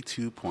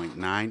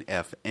 92.9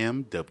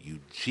 FM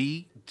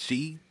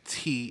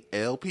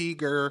WGGTLP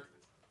girl,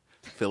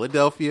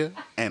 Philadelphia,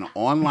 and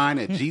online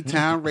at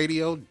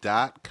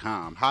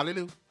gtownradio.com.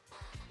 Hallelujah.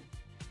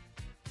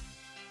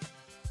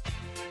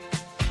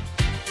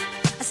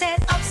 I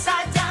said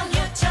upside down.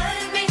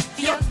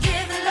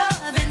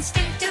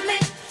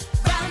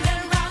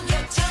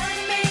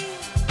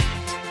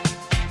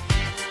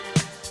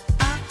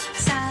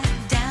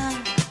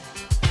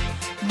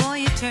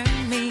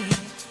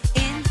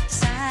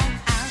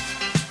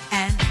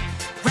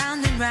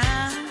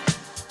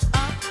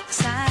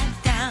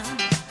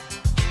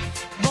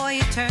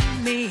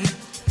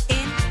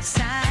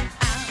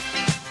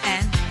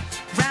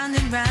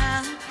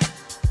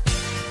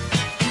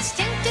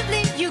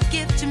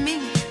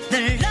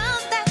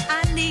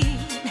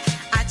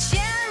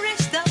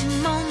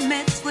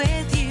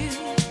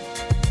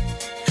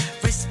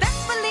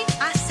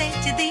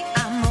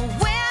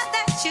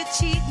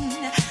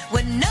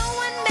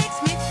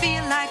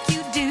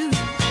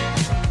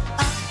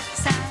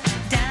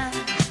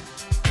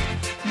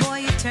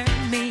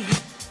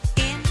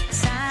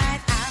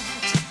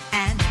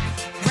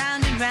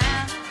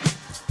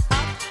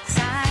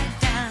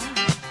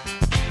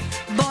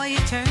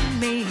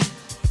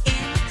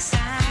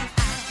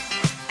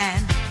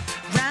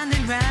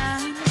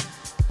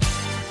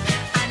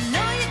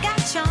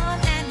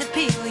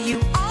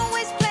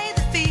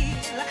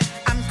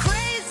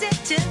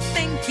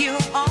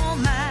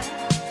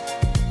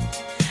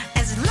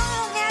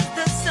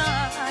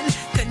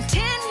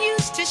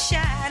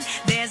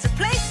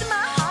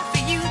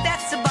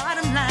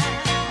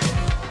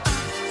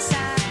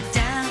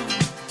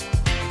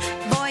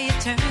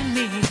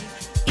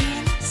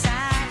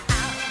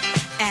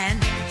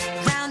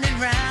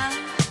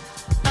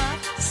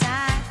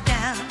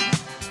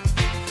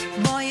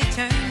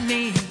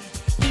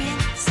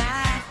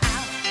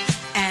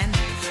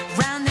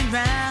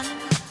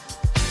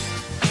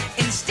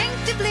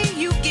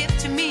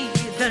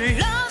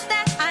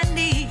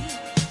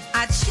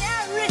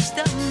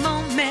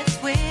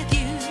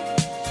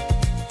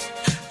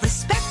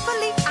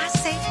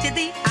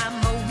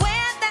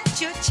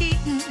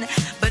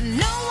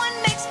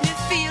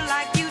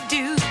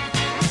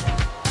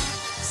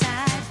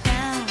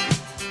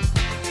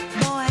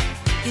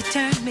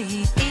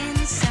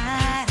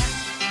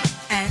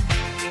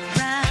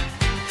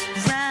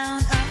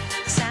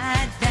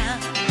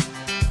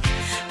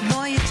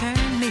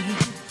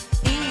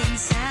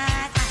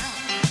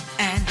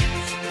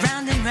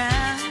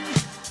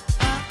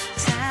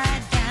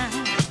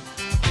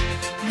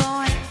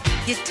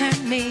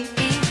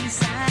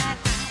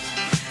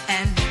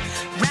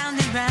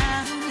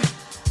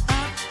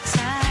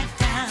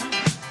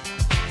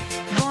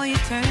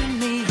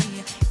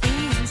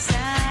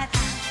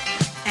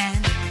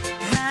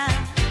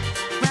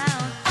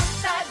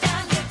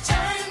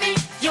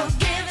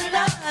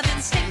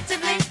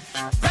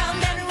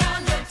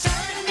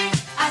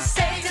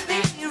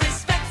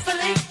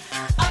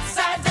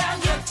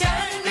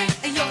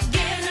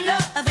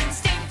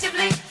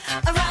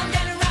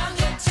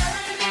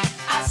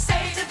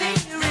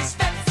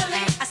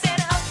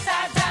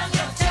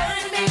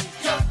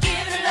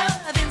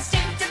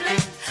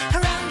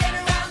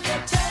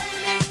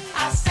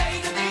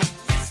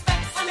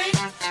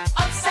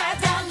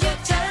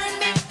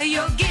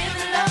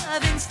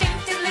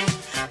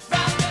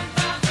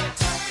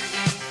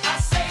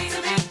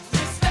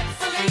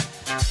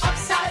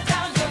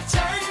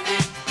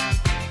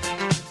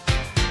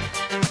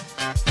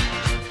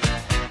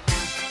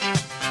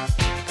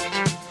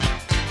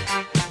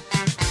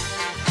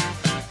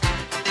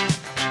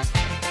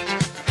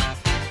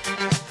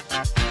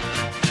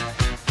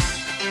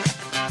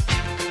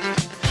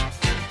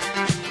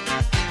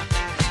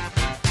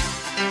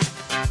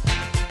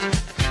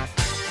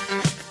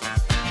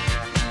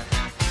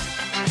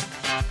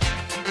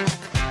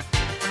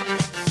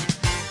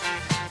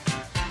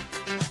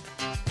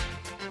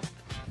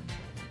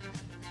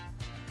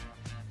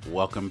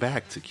 Welcome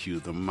back to Cue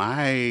the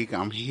Mic.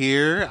 I'm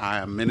here. I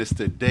am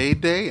Minister Day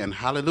Day, and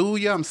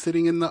hallelujah, I'm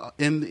sitting in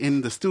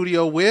the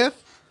studio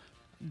with.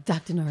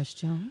 Dr. Norris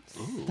Jones.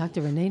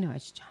 Dr. Renee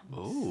Norris Jones.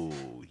 Oh,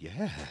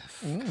 yes.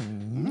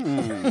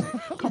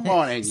 Come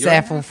on, and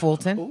Sappho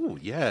Fulton. Oh,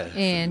 yes.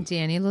 And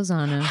Danny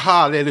Lozano.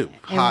 Hallelujah. And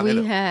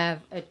Hallelujah. we have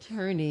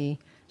attorney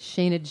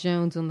Shayna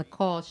Jones on the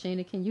call.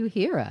 Shayna, can you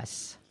hear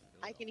us?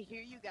 I can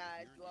hear you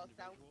guys. You all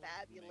sound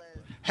fabulous.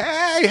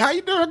 Hey, how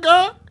you doing,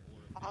 girl?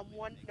 I'm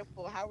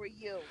wonderful. How are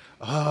you?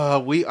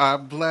 We are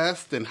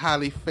blessed and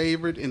highly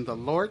favored in the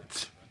Lord.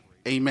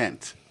 Amen.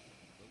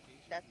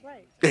 That's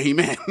right.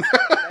 Amen.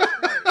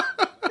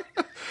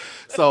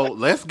 So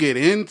let's get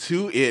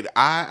into it.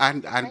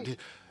 Can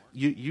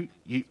you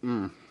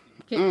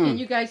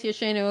guys hear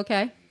Shayna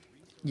okay?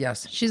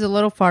 Yes. She's a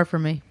little far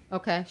from me.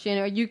 Okay.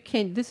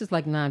 Shayna, this is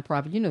like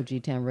nonprofit. You know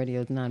G-Town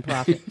Radio is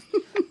nonprofit.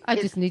 I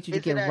just need you to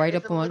get right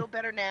up Is it a on. little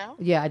better now?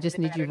 Yeah, I just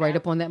need you better right now?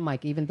 up on that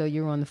mic. Even though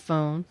you're on the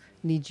phone,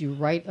 need you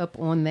right up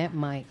on that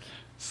mic.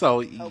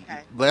 So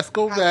Okay. let's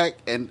go back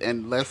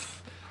and let's.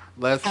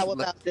 How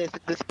about this? Is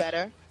this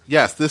better?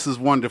 Yes, this is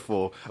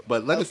wonderful.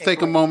 But let us Okay, take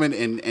a great. moment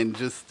and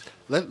just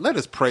let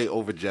us pray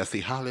over Jesse.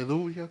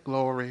 Hallelujah,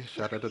 glory,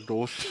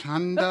 shadadado,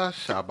 shanda,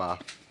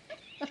 shaba.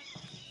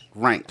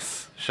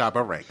 Ranks,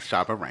 shaba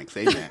ranks,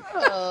 amen.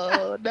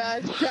 Oh,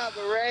 not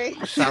Shabba Ray.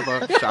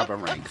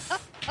 Shaba ranks,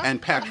 and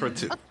Patra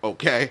too.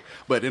 Okay,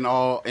 but in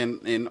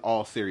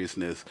all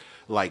seriousness,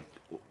 like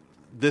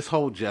this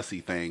whole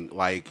Jesse thing,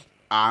 like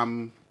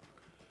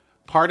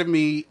part of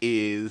me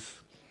is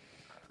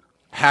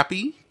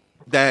happy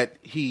that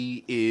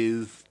he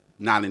is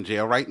not in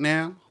jail right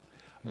now,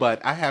 but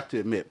I have to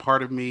admit,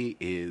 part of me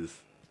is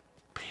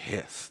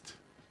pissed.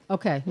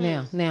 Okay,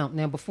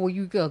 now, before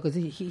you go, because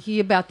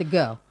he about to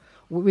go.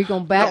 We're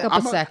going to back up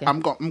a second.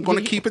 I'm going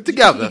to keep it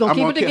together. You're going I'm to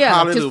keep gonna it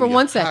together just for hallelujah.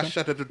 1 second.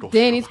 Shut the door.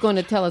 Danny's going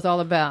to tell us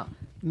all about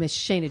Miss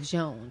Shayna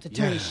Jones,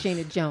 attorney Yes.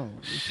 Shayna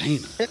Jones.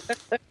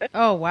 Shayna.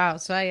 Oh, wow.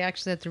 So I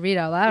actually have to read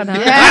out loud,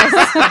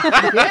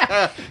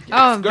 huh?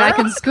 Oh, I'm back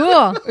in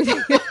school.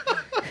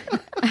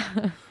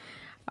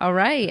 All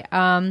right.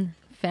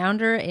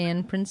 Founder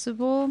and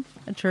principal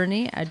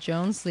attorney at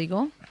Jones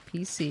Legal,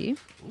 PC.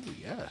 Oh,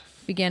 yes.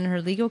 Began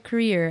her legal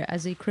career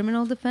as a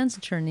criminal defense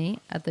attorney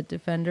at the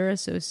Defender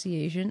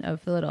Association of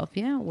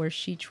Philadelphia, where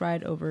she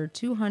tried over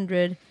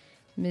 200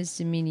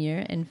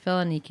 misdemeanor and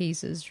felony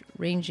cases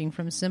ranging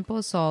from simple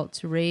assault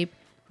to rape,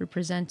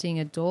 representing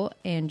adult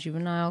and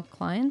juvenile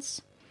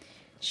clients.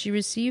 She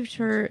received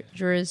her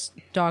Juris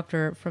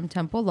Doctor from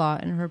Temple Law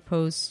and her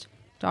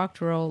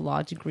postdoctoral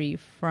law degree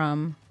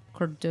from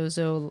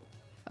Cardozo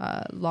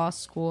Law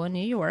School in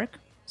New York.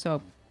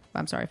 So,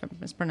 I'm sorry if I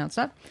mispronounced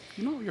that.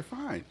 No, you're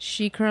fine.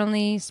 She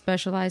currently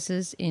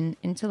specializes in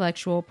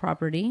intellectual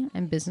property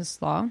and business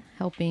law,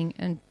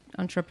 helping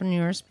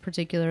entrepreneurs,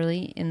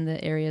 particularly in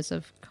the areas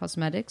of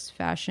cosmetics,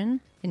 fashion,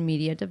 and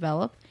media,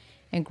 develop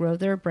and grow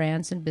their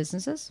brands and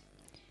businesses.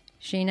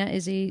 Shayna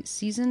is a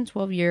seasoned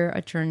 12-year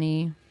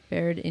attorney,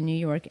 Baird in New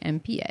York,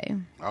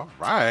 MPA. All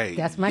right.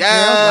 That's my Yes.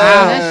 girl.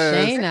 Wow,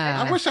 that's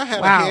Shayna. I wish I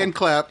had Wow. a hand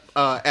clap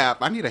app.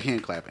 I need a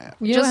hand clap app.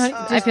 You know, Just,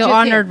 honey, I feel just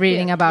honored here.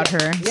 reading Yeah, about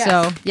yeah. her. Yes.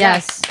 So,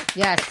 yes,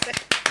 Yes.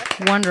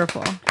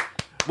 wonderful.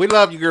 We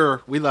love you,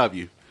 girl. We love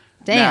you.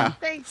 Damn. Now,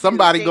 Thank you.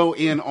 somebody Thank go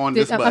in on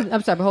this butt.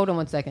 I'm sorry, but hold on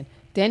 1 second.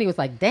 Danny was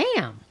like,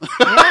 damn.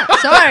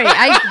 Sorry.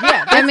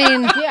 I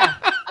mean, Yeah.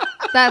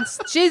 that's,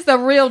 She's the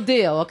real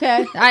deal,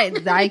 okay?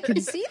 I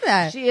could see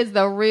that. She is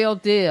the real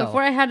deal.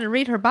 Before I had to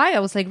read her bio, I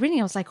was like reading.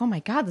 I was like, "Oh my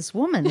god, this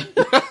woman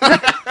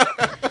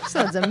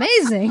sounds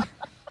amazing."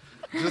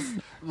 Just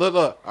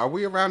look. Are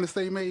we around the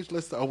same age?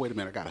 Oh, wait a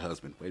minute. I got a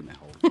husband. Wait a minute.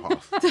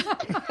 Hold.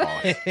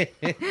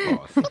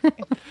 Pause.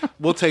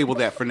 We'll table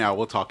that for now.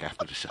 We'll talk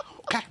after the show.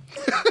 Okay.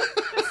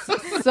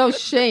 So,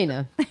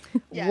 Shayna,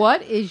 Yes.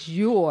 what is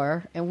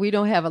your, and we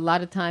don't have a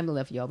lot of time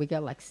left, y'all. We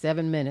got like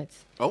 7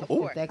 minutes.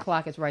 Oh. If that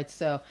clock is right.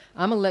 So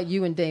I'm going to let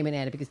you and Damon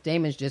at it because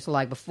Damon's just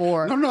like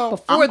before No,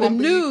 before I'm the gonna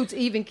be- nudes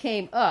even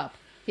came up,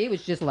 he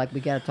was just like, we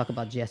got to talk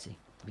about Jesse.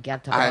 We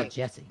got to talk about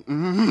Jesse.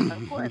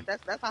 Of course,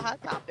 that's a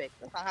hot topic.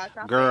 That's a hot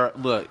topic. Girl,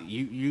 look,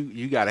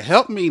 you got to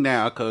help me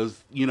now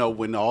because,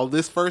 when all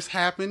this first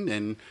happened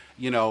and,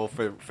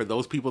 for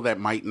those people that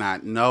might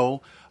not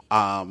know,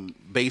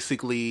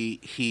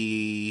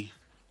 basically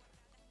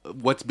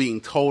what's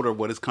being told or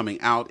what is coming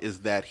out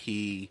is that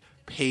he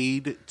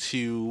paid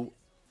two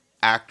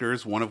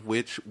actors, one of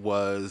which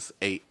was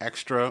a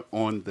extra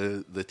on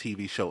the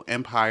TV show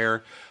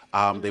Empire.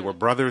 They were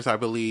brothers, I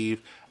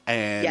believe,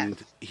 and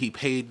Yes. he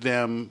paid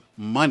them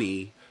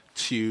money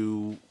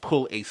to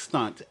pull a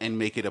stunt and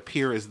make it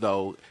appear as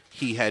though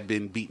he had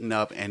been beaten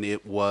up and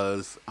it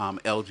was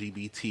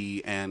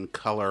LGBT and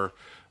color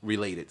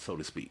related, so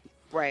to speak.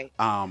 Right.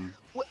 I'm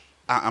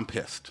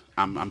pissed.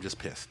 I'm just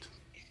pissed.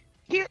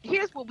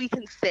 Here's what we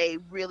can say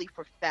really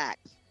for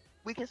facts.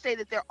 We can say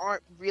that there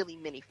aren't really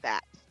many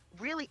facts.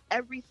 Really,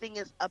 everything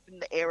is up in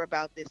the air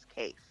about this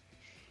case.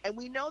 And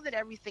we know that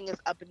everything is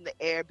up in the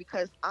air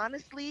because,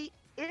 honestly,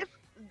 if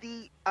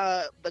the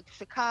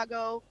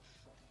Chicago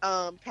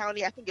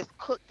County, I think it's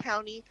Cook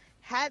County,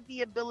 had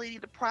the ability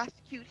to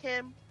prosecute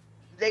him,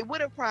 they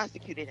would have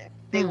prosecuted him.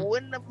 They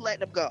wouldn't have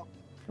let him go.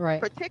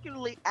 Right.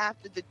 Particularly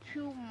after the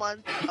 2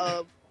 months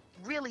of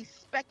really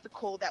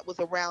spectacle that was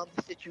around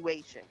the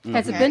situation.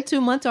 Has it been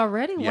 2 months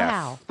already? Yes.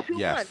 Wow. 2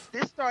 months.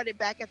 This started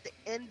back at the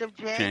end of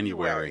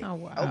January. Oh,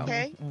 wow.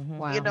 Okay?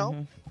 Wow. You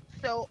know?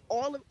 So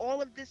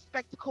all of this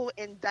spectacle,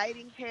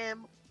 indicting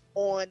him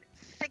on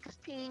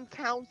 16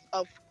 counts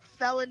of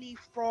felony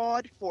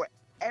fraud for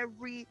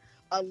every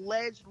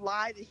alleged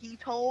lie that he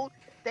told,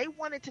 they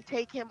wanted to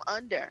take him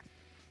under.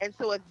 And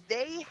so if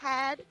they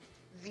had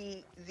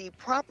the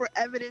proper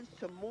evidence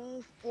to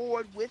move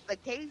forward with the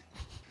case,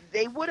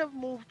 they would have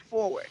moved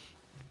forward.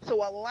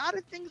 So a lot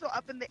of things are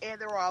up in the air.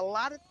 There are a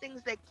lot of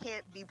things that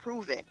can't be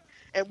proven.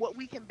 And what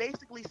we can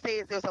basically say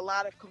is there's a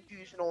lot of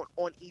confusion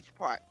on each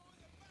part.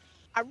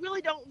 I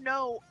really don't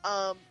know,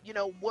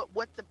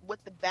 what the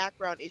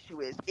background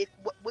issue is.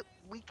 What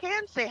we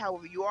can say,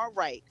 however, you are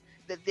right,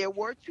 that there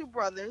were two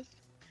brothers.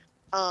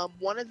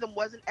 One of them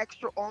was an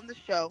extra on the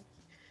show.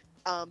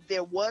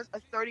 There was a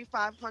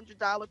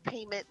 $3,500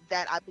 payment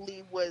that I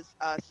believe was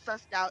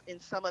sussed out in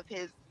some of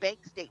his bank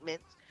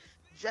statements.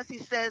 Jesse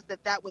says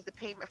that was the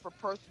payment for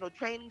personal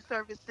training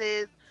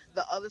services.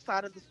 The other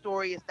side of the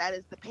story is that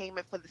is the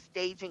payment for the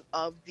staging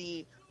of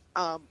the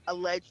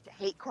alleged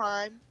hate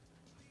crime.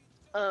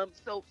 And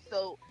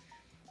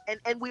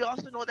we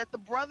also know that the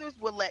brothers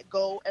were let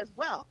go as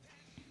well.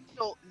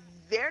 So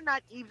they're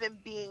not even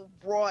being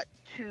brought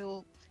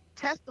to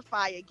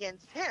testify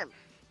against him.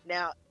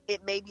 Now,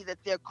 it may be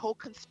that they're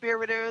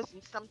co-conspirators,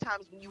 and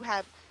sometimes when you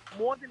have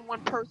more than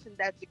one person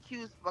that's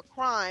accused of a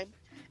crime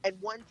and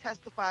one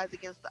testifies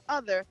against the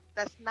other,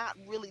 that's not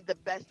really the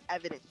best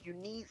evidence. You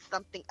need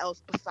something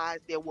else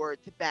besides their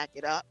word to back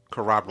it up.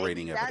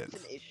 Corroborating Maybe evidence.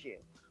 That's an issue.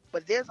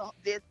 But there's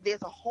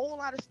a whole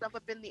lot of stuff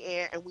up in the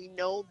air, and we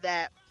know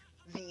that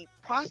the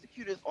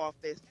prosecutor's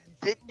office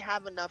didn't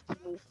have enough to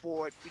move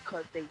forward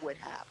because they would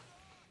have.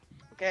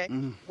 Okay?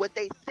 What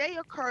they say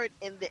occurred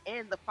in the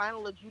end, the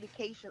final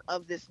adjudication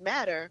of this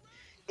matter,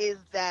 is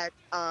that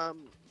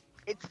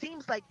it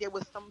seems like there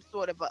was some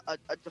sort of a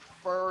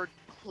deferred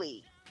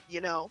plea,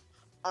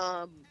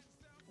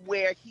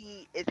 where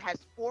it has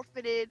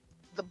forfeited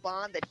the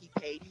bond that he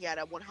paid. He had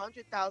a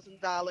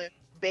 $100,000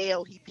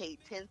 bail. He paid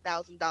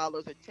 $10,000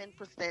 or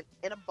 10%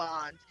 in a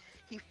bond.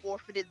 He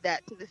forfeited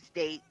that to the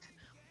state.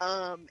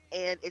 And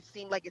it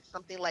seemed like it's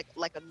something like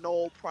a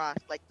null pros,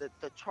 like the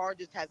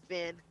charges have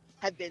been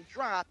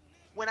dropped.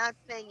 We're not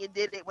saying you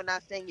did it. We're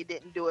not saying you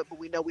didn't do it, but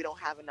we know we don't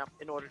have enough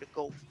in order to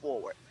go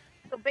forward.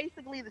 So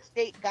basically, the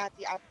state got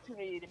the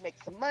opportunity to make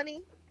some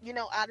money,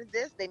 out of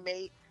this. They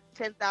made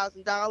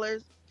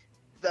 $10,000.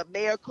 The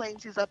mayor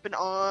claims he's up in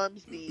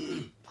arms.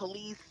 The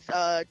police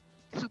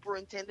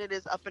superintendent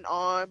is up in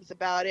arms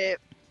about it.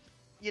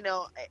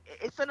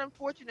 It's an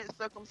unfortunate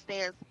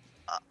circumstance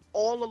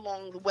all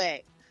along the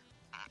way.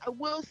 I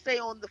will say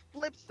on the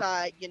flip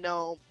side,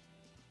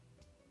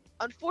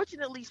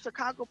 unfortunately,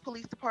 Chicago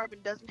Police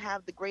Department doesn't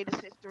have the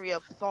greatest history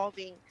of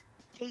solving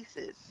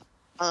cases,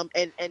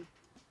 and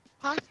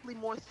possibly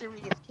more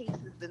serious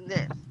cases than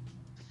this.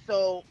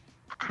 So,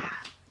 I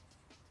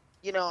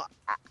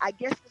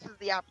guess this is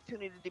the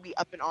opportunity to be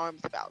up in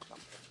arms about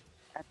something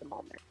at the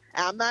moment.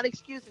 And I'm not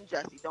excusing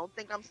Jesse. Don't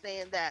think I'm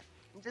saying that.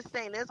 I'm just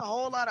saying there's a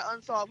whole lot of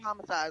unsolved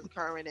homicides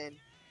occurring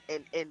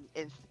in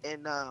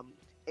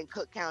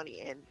Cook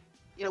County, and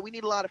we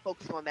need a lot of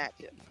focus on that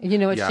too. You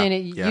know what, Yeah,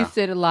 Shannon? yeah. You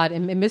said a lot,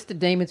 and Mr.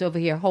 Damon's over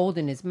here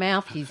holding his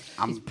mouth. He's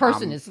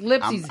pursing his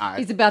lips.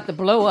 He's about to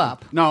blow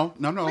up. No.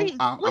 Please,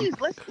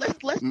 let's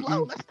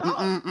blow. Let's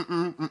talk.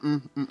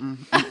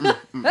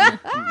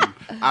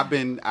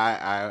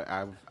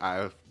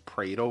 I've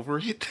prayed over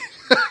it.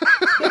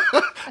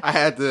 I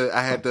had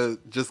to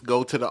just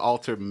go to the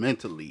altar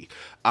mentally.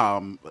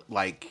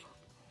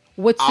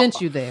 What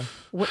sent you there?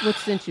 What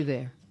sent you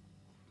there?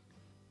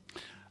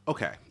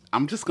 Okay,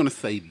 I'm just going to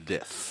say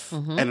this,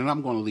 and then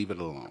I'm going to leave it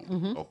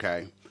alone,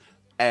 okay?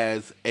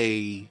 As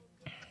a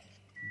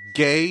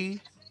gay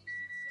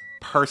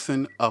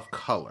person of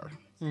color,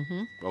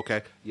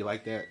 okay? You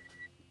like that?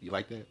 You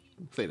like that?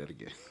 Say that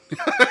again.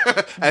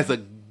 As a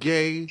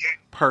gay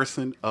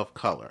person of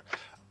color,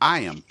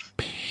 I am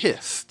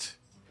pissed.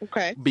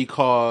 Okay.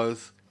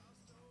 Because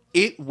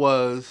it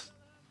was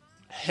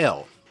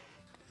hell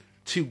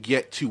to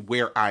get to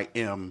where I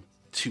am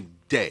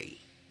today.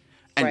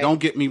 And Right. don't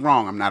get me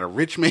wrong, I'm not a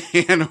rich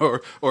man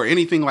or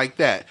anything like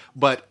that,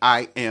 but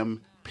I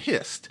am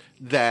pissed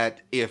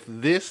that if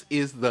this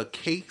is the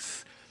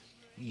case,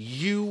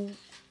 you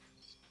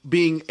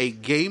being a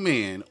gay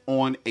man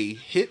on a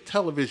hit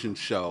television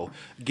show,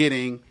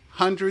 getting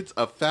hundreds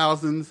of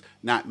thousands,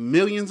 not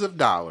millions of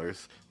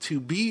dollars to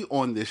be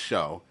on this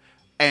show,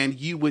 and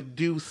you would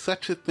do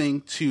such a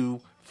thing to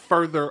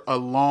further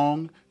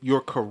along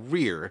your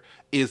career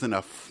is an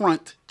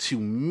affront to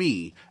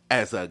me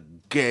as a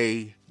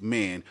gay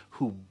man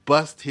who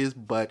busts his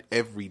butt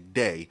every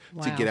day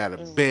to Wow. get out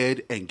of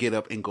bed and get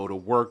up and go to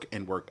work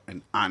and work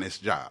an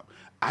honest job.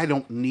 I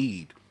don't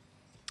need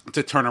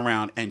to turn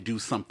around and do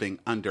something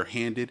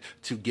underhanded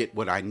to get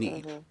what I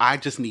need. I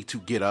just need to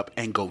get up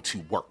and go to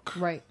work.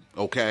 Right.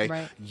 Okay?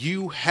 Right.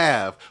 You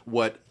have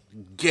what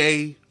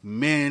gay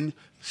men,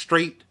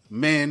 straight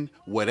men,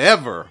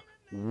 whatever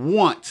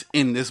want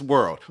in this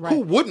world. Right.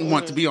 Who wouldn't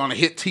want to be on a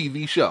hit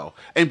TV show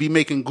and be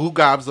making goo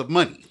gobs of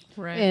money?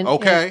 Right. And,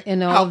 Okay.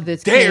 and all How of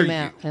this dare came you.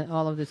 out, and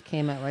all of this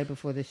came out right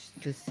before the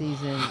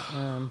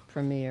season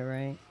premiere,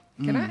 right?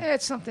 Can I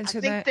add something I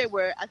to think that? they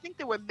were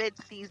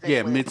mid-season.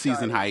 Yeah, when it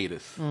mid-season started.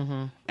 hiatus.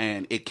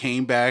 And it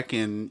came back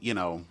and,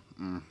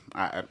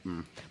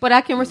 But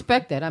I can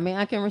respect that. I mean,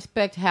 I can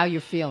respect how you're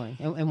feeling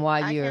and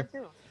why I you're.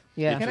 can too.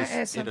 Yeah. Can I just-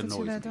 add it something to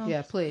annoys that, me. though?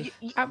 Yeah, please.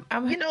 I'm,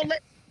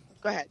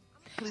 Go ahead.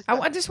 Please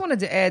go. I just wanted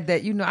to add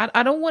that,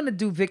 I don't want to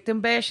do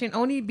victim bashing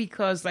only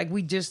because like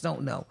we just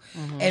don't know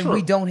and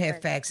we don't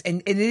have facts.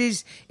 And it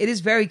is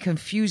very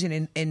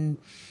confusing and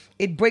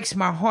it breaks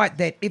my heart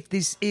that if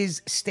this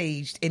is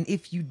staged and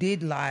if you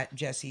did lie,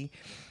 Jesse,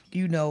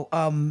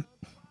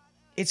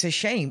 it's a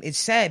shame. It's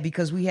sad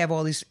because we have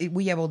all these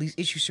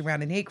issues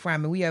surrounding hate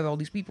crime, and we have all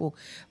these people,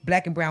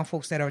 black and brown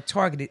folks that are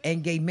targeted,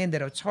 and gay men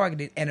that are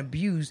targeted and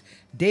abused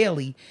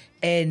daily,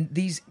 and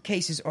these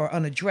cases are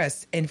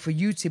unaddressed. And for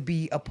you to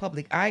be a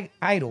public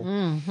idol,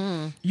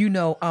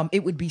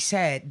 it would be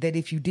sad that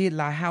if you did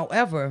lie.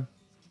 However,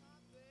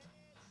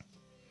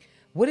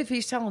 what if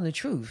he's telling the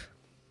truth?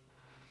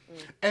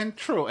 And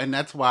true. And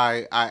that's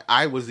why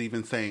I was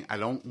even saying I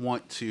don't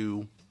want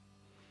to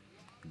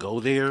go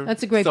there.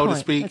 That's a great so point. to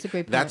speak. That's a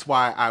great point. That's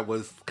why I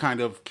was kind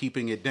of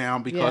keeping it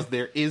down because Yeah.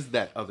 there is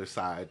that other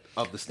side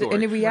of the story.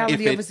 And the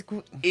reality if of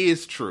it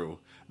is true,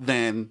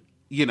 then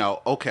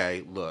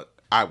okay, look,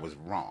 I was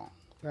wrong.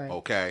 Right.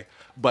 Okay,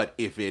 but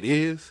if it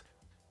is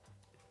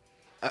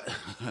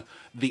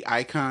the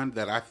icon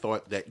that I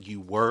thought that you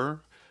were,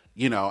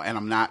 and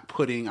I'm not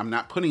putting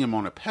him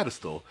on a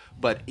pedestal,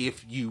 but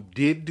if you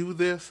did do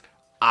this,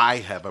 I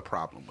have a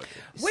problem with it.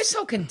 We're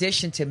so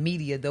conditioned to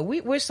media, though.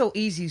 We're so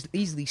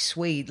easily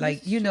swayed.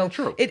 Like,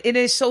 True. it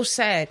is so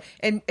sad.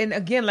 And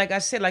again, like I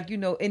said,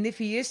 and if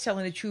he is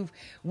telling the truth,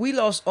 we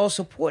lost all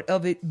support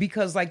of it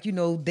because,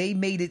 they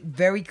made it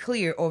very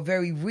clear or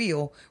very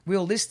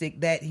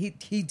realistic that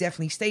he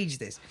definitely staged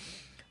this.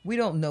 We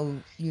don't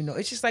know,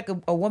 it's just like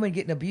a woman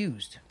getting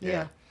abused.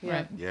 Yeah.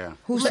 Right. Yeah.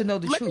 Who's to know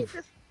the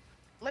truth?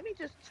 Let me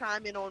just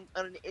chime in on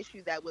an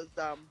issue that was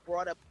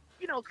brought up,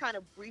 kind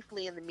of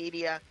briefly in the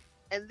media.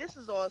 And this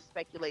is all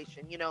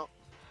speculation,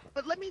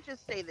 But let me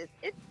just say this.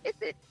 If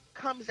it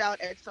comes out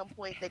at some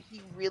point that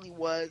he really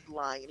was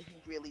lying, he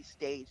really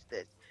staged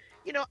this,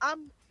 when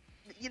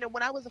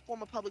I was a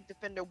former public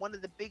defender, one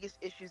of the biggest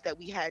issues that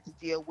we had to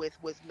deal with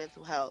was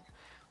mental health.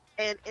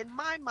 And in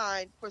my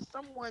mind, for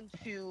someone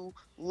to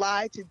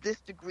lie to this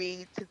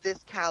degree, to this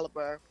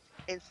caliber,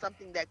 in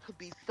something that could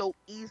be so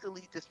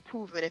easily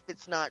disproven if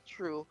it's not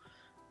true,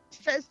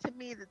 says to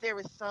me that there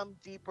is some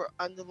deeper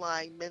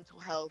underlying mental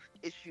health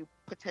issue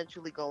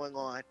potentially going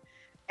on.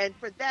 And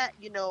for that,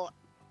 you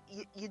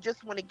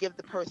just want to give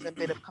the person a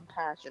bit of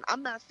compassion.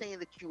 I'm not saying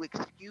that you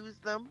excuse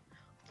them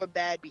for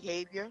bad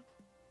behavior.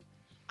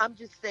 I'm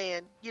just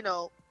saying,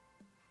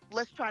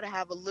 let's try to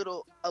have a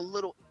little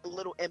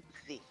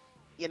empathy.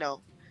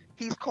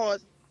 He's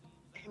caused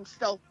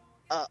himself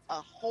a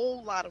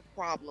whole lot of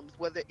problems,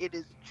 whether it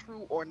is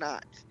true or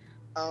not.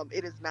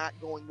 It is not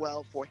going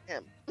well for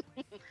him.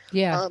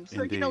 Yeah.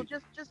 So Indeed.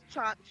 just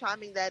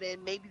chiming that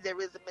in. Maybe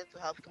there is a mental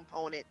health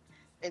component,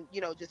 and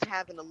just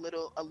having a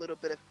little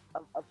bit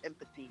of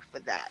empathy for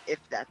that, if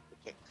that's the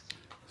case.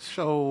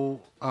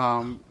 So,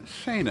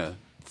 Shayna,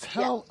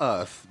 tell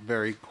us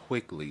very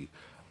quickly,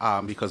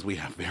 because we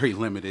have very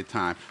limited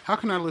time, how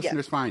can our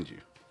listeners find you?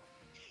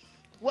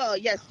 Well,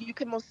 yes, you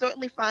can most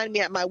certainly find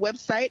me at my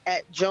website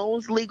at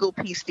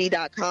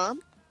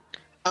joneslegalpc.com,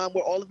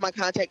 where all of my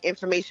contact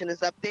information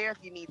is up there. If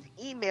you need to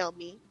email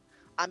me,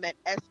 I'm at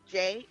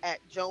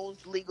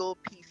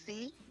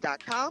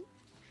sj@joneslegalpc.com.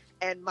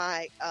 And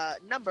my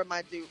number,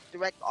 my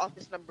direct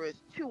office number is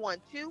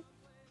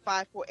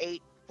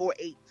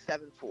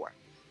 212-548-4874.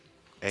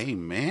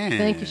 Amen.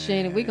 Thank you,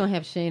 Shayna. We're going to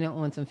have Shayna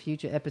on some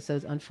future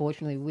episodes.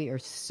 Unfortunately, we are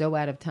so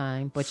out of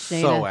time. But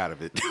Shayna, So out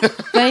of it.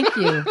 thank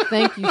you.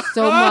 Thank you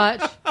so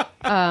much.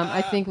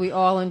 I think we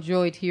all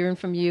enjoyed hearing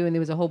from you, and there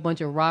was a whole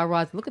bunch of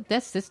rah-rahs. Look at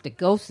that sister.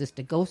 Go,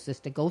 sister. Go,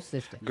 sister. Go,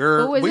 sister.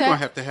 Girl, Who we're is going to that?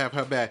 have to have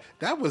her back.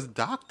 That was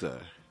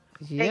Doctor.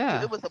 Thank you.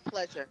 Yeah. It was a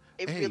pleasure.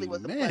 It really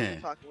was a pleasure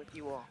Amen. talking with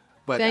you all.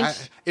 But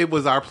Thanks. it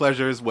was our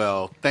pleasure as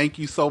well. Thank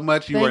you so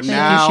much. You Thank are you.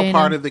 now Thank you, Shayna.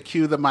 part of the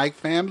Cue the Mic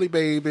family,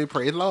 baby.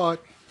 Praise the Lord.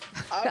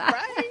 All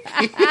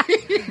right.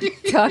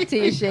 Talk to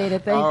you,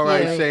 Shayna. Thank All you.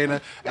 right, Shayna. Y'all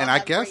And I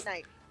have a great guess,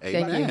 night.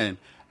 Thank you. amen.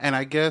 And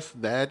I guess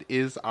that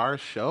is our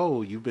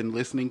show. You've been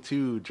listening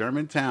to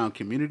Germantown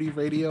Community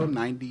Radio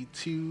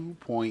 92.9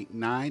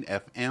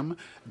 FM,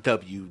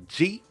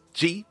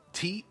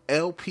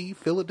 WGGTLP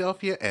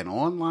Philadelphia, and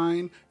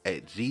online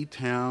at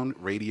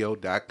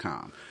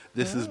gtownradio.com.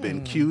 This has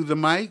been Cue the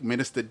Mic,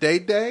 Minister Day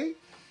Day,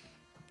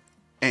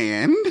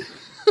 and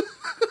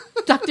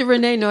Dr.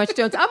 Renee North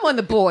Jones. I'm on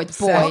the board, boy.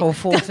 Sappho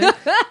Fulton.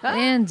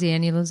 And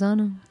Danny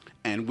Lozano.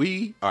 And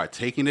we are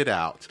taking it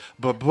out.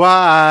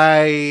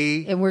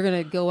 Bye-bye. And we're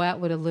going to go out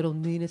with a little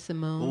Nina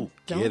Simone. Ooh,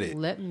 get Don't it.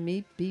 let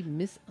me be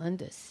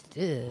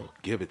misunderstood.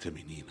 Give it to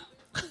me, Nina.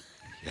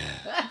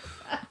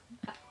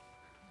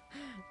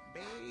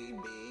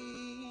 Baby,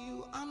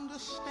 you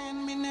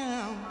understand me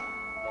now.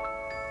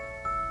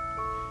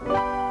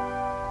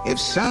 If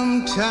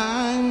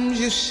sometimes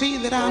you see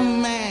that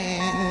I'm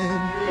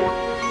mad,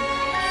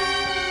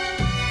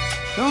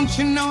 don't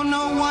you know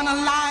no one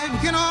alive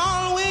can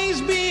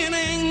always be an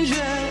angel?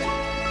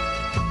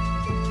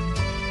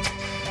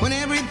 When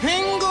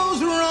everything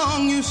goes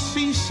wrong, you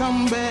see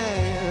some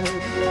bad.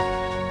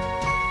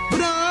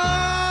 But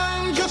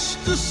I'm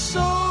just a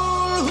soul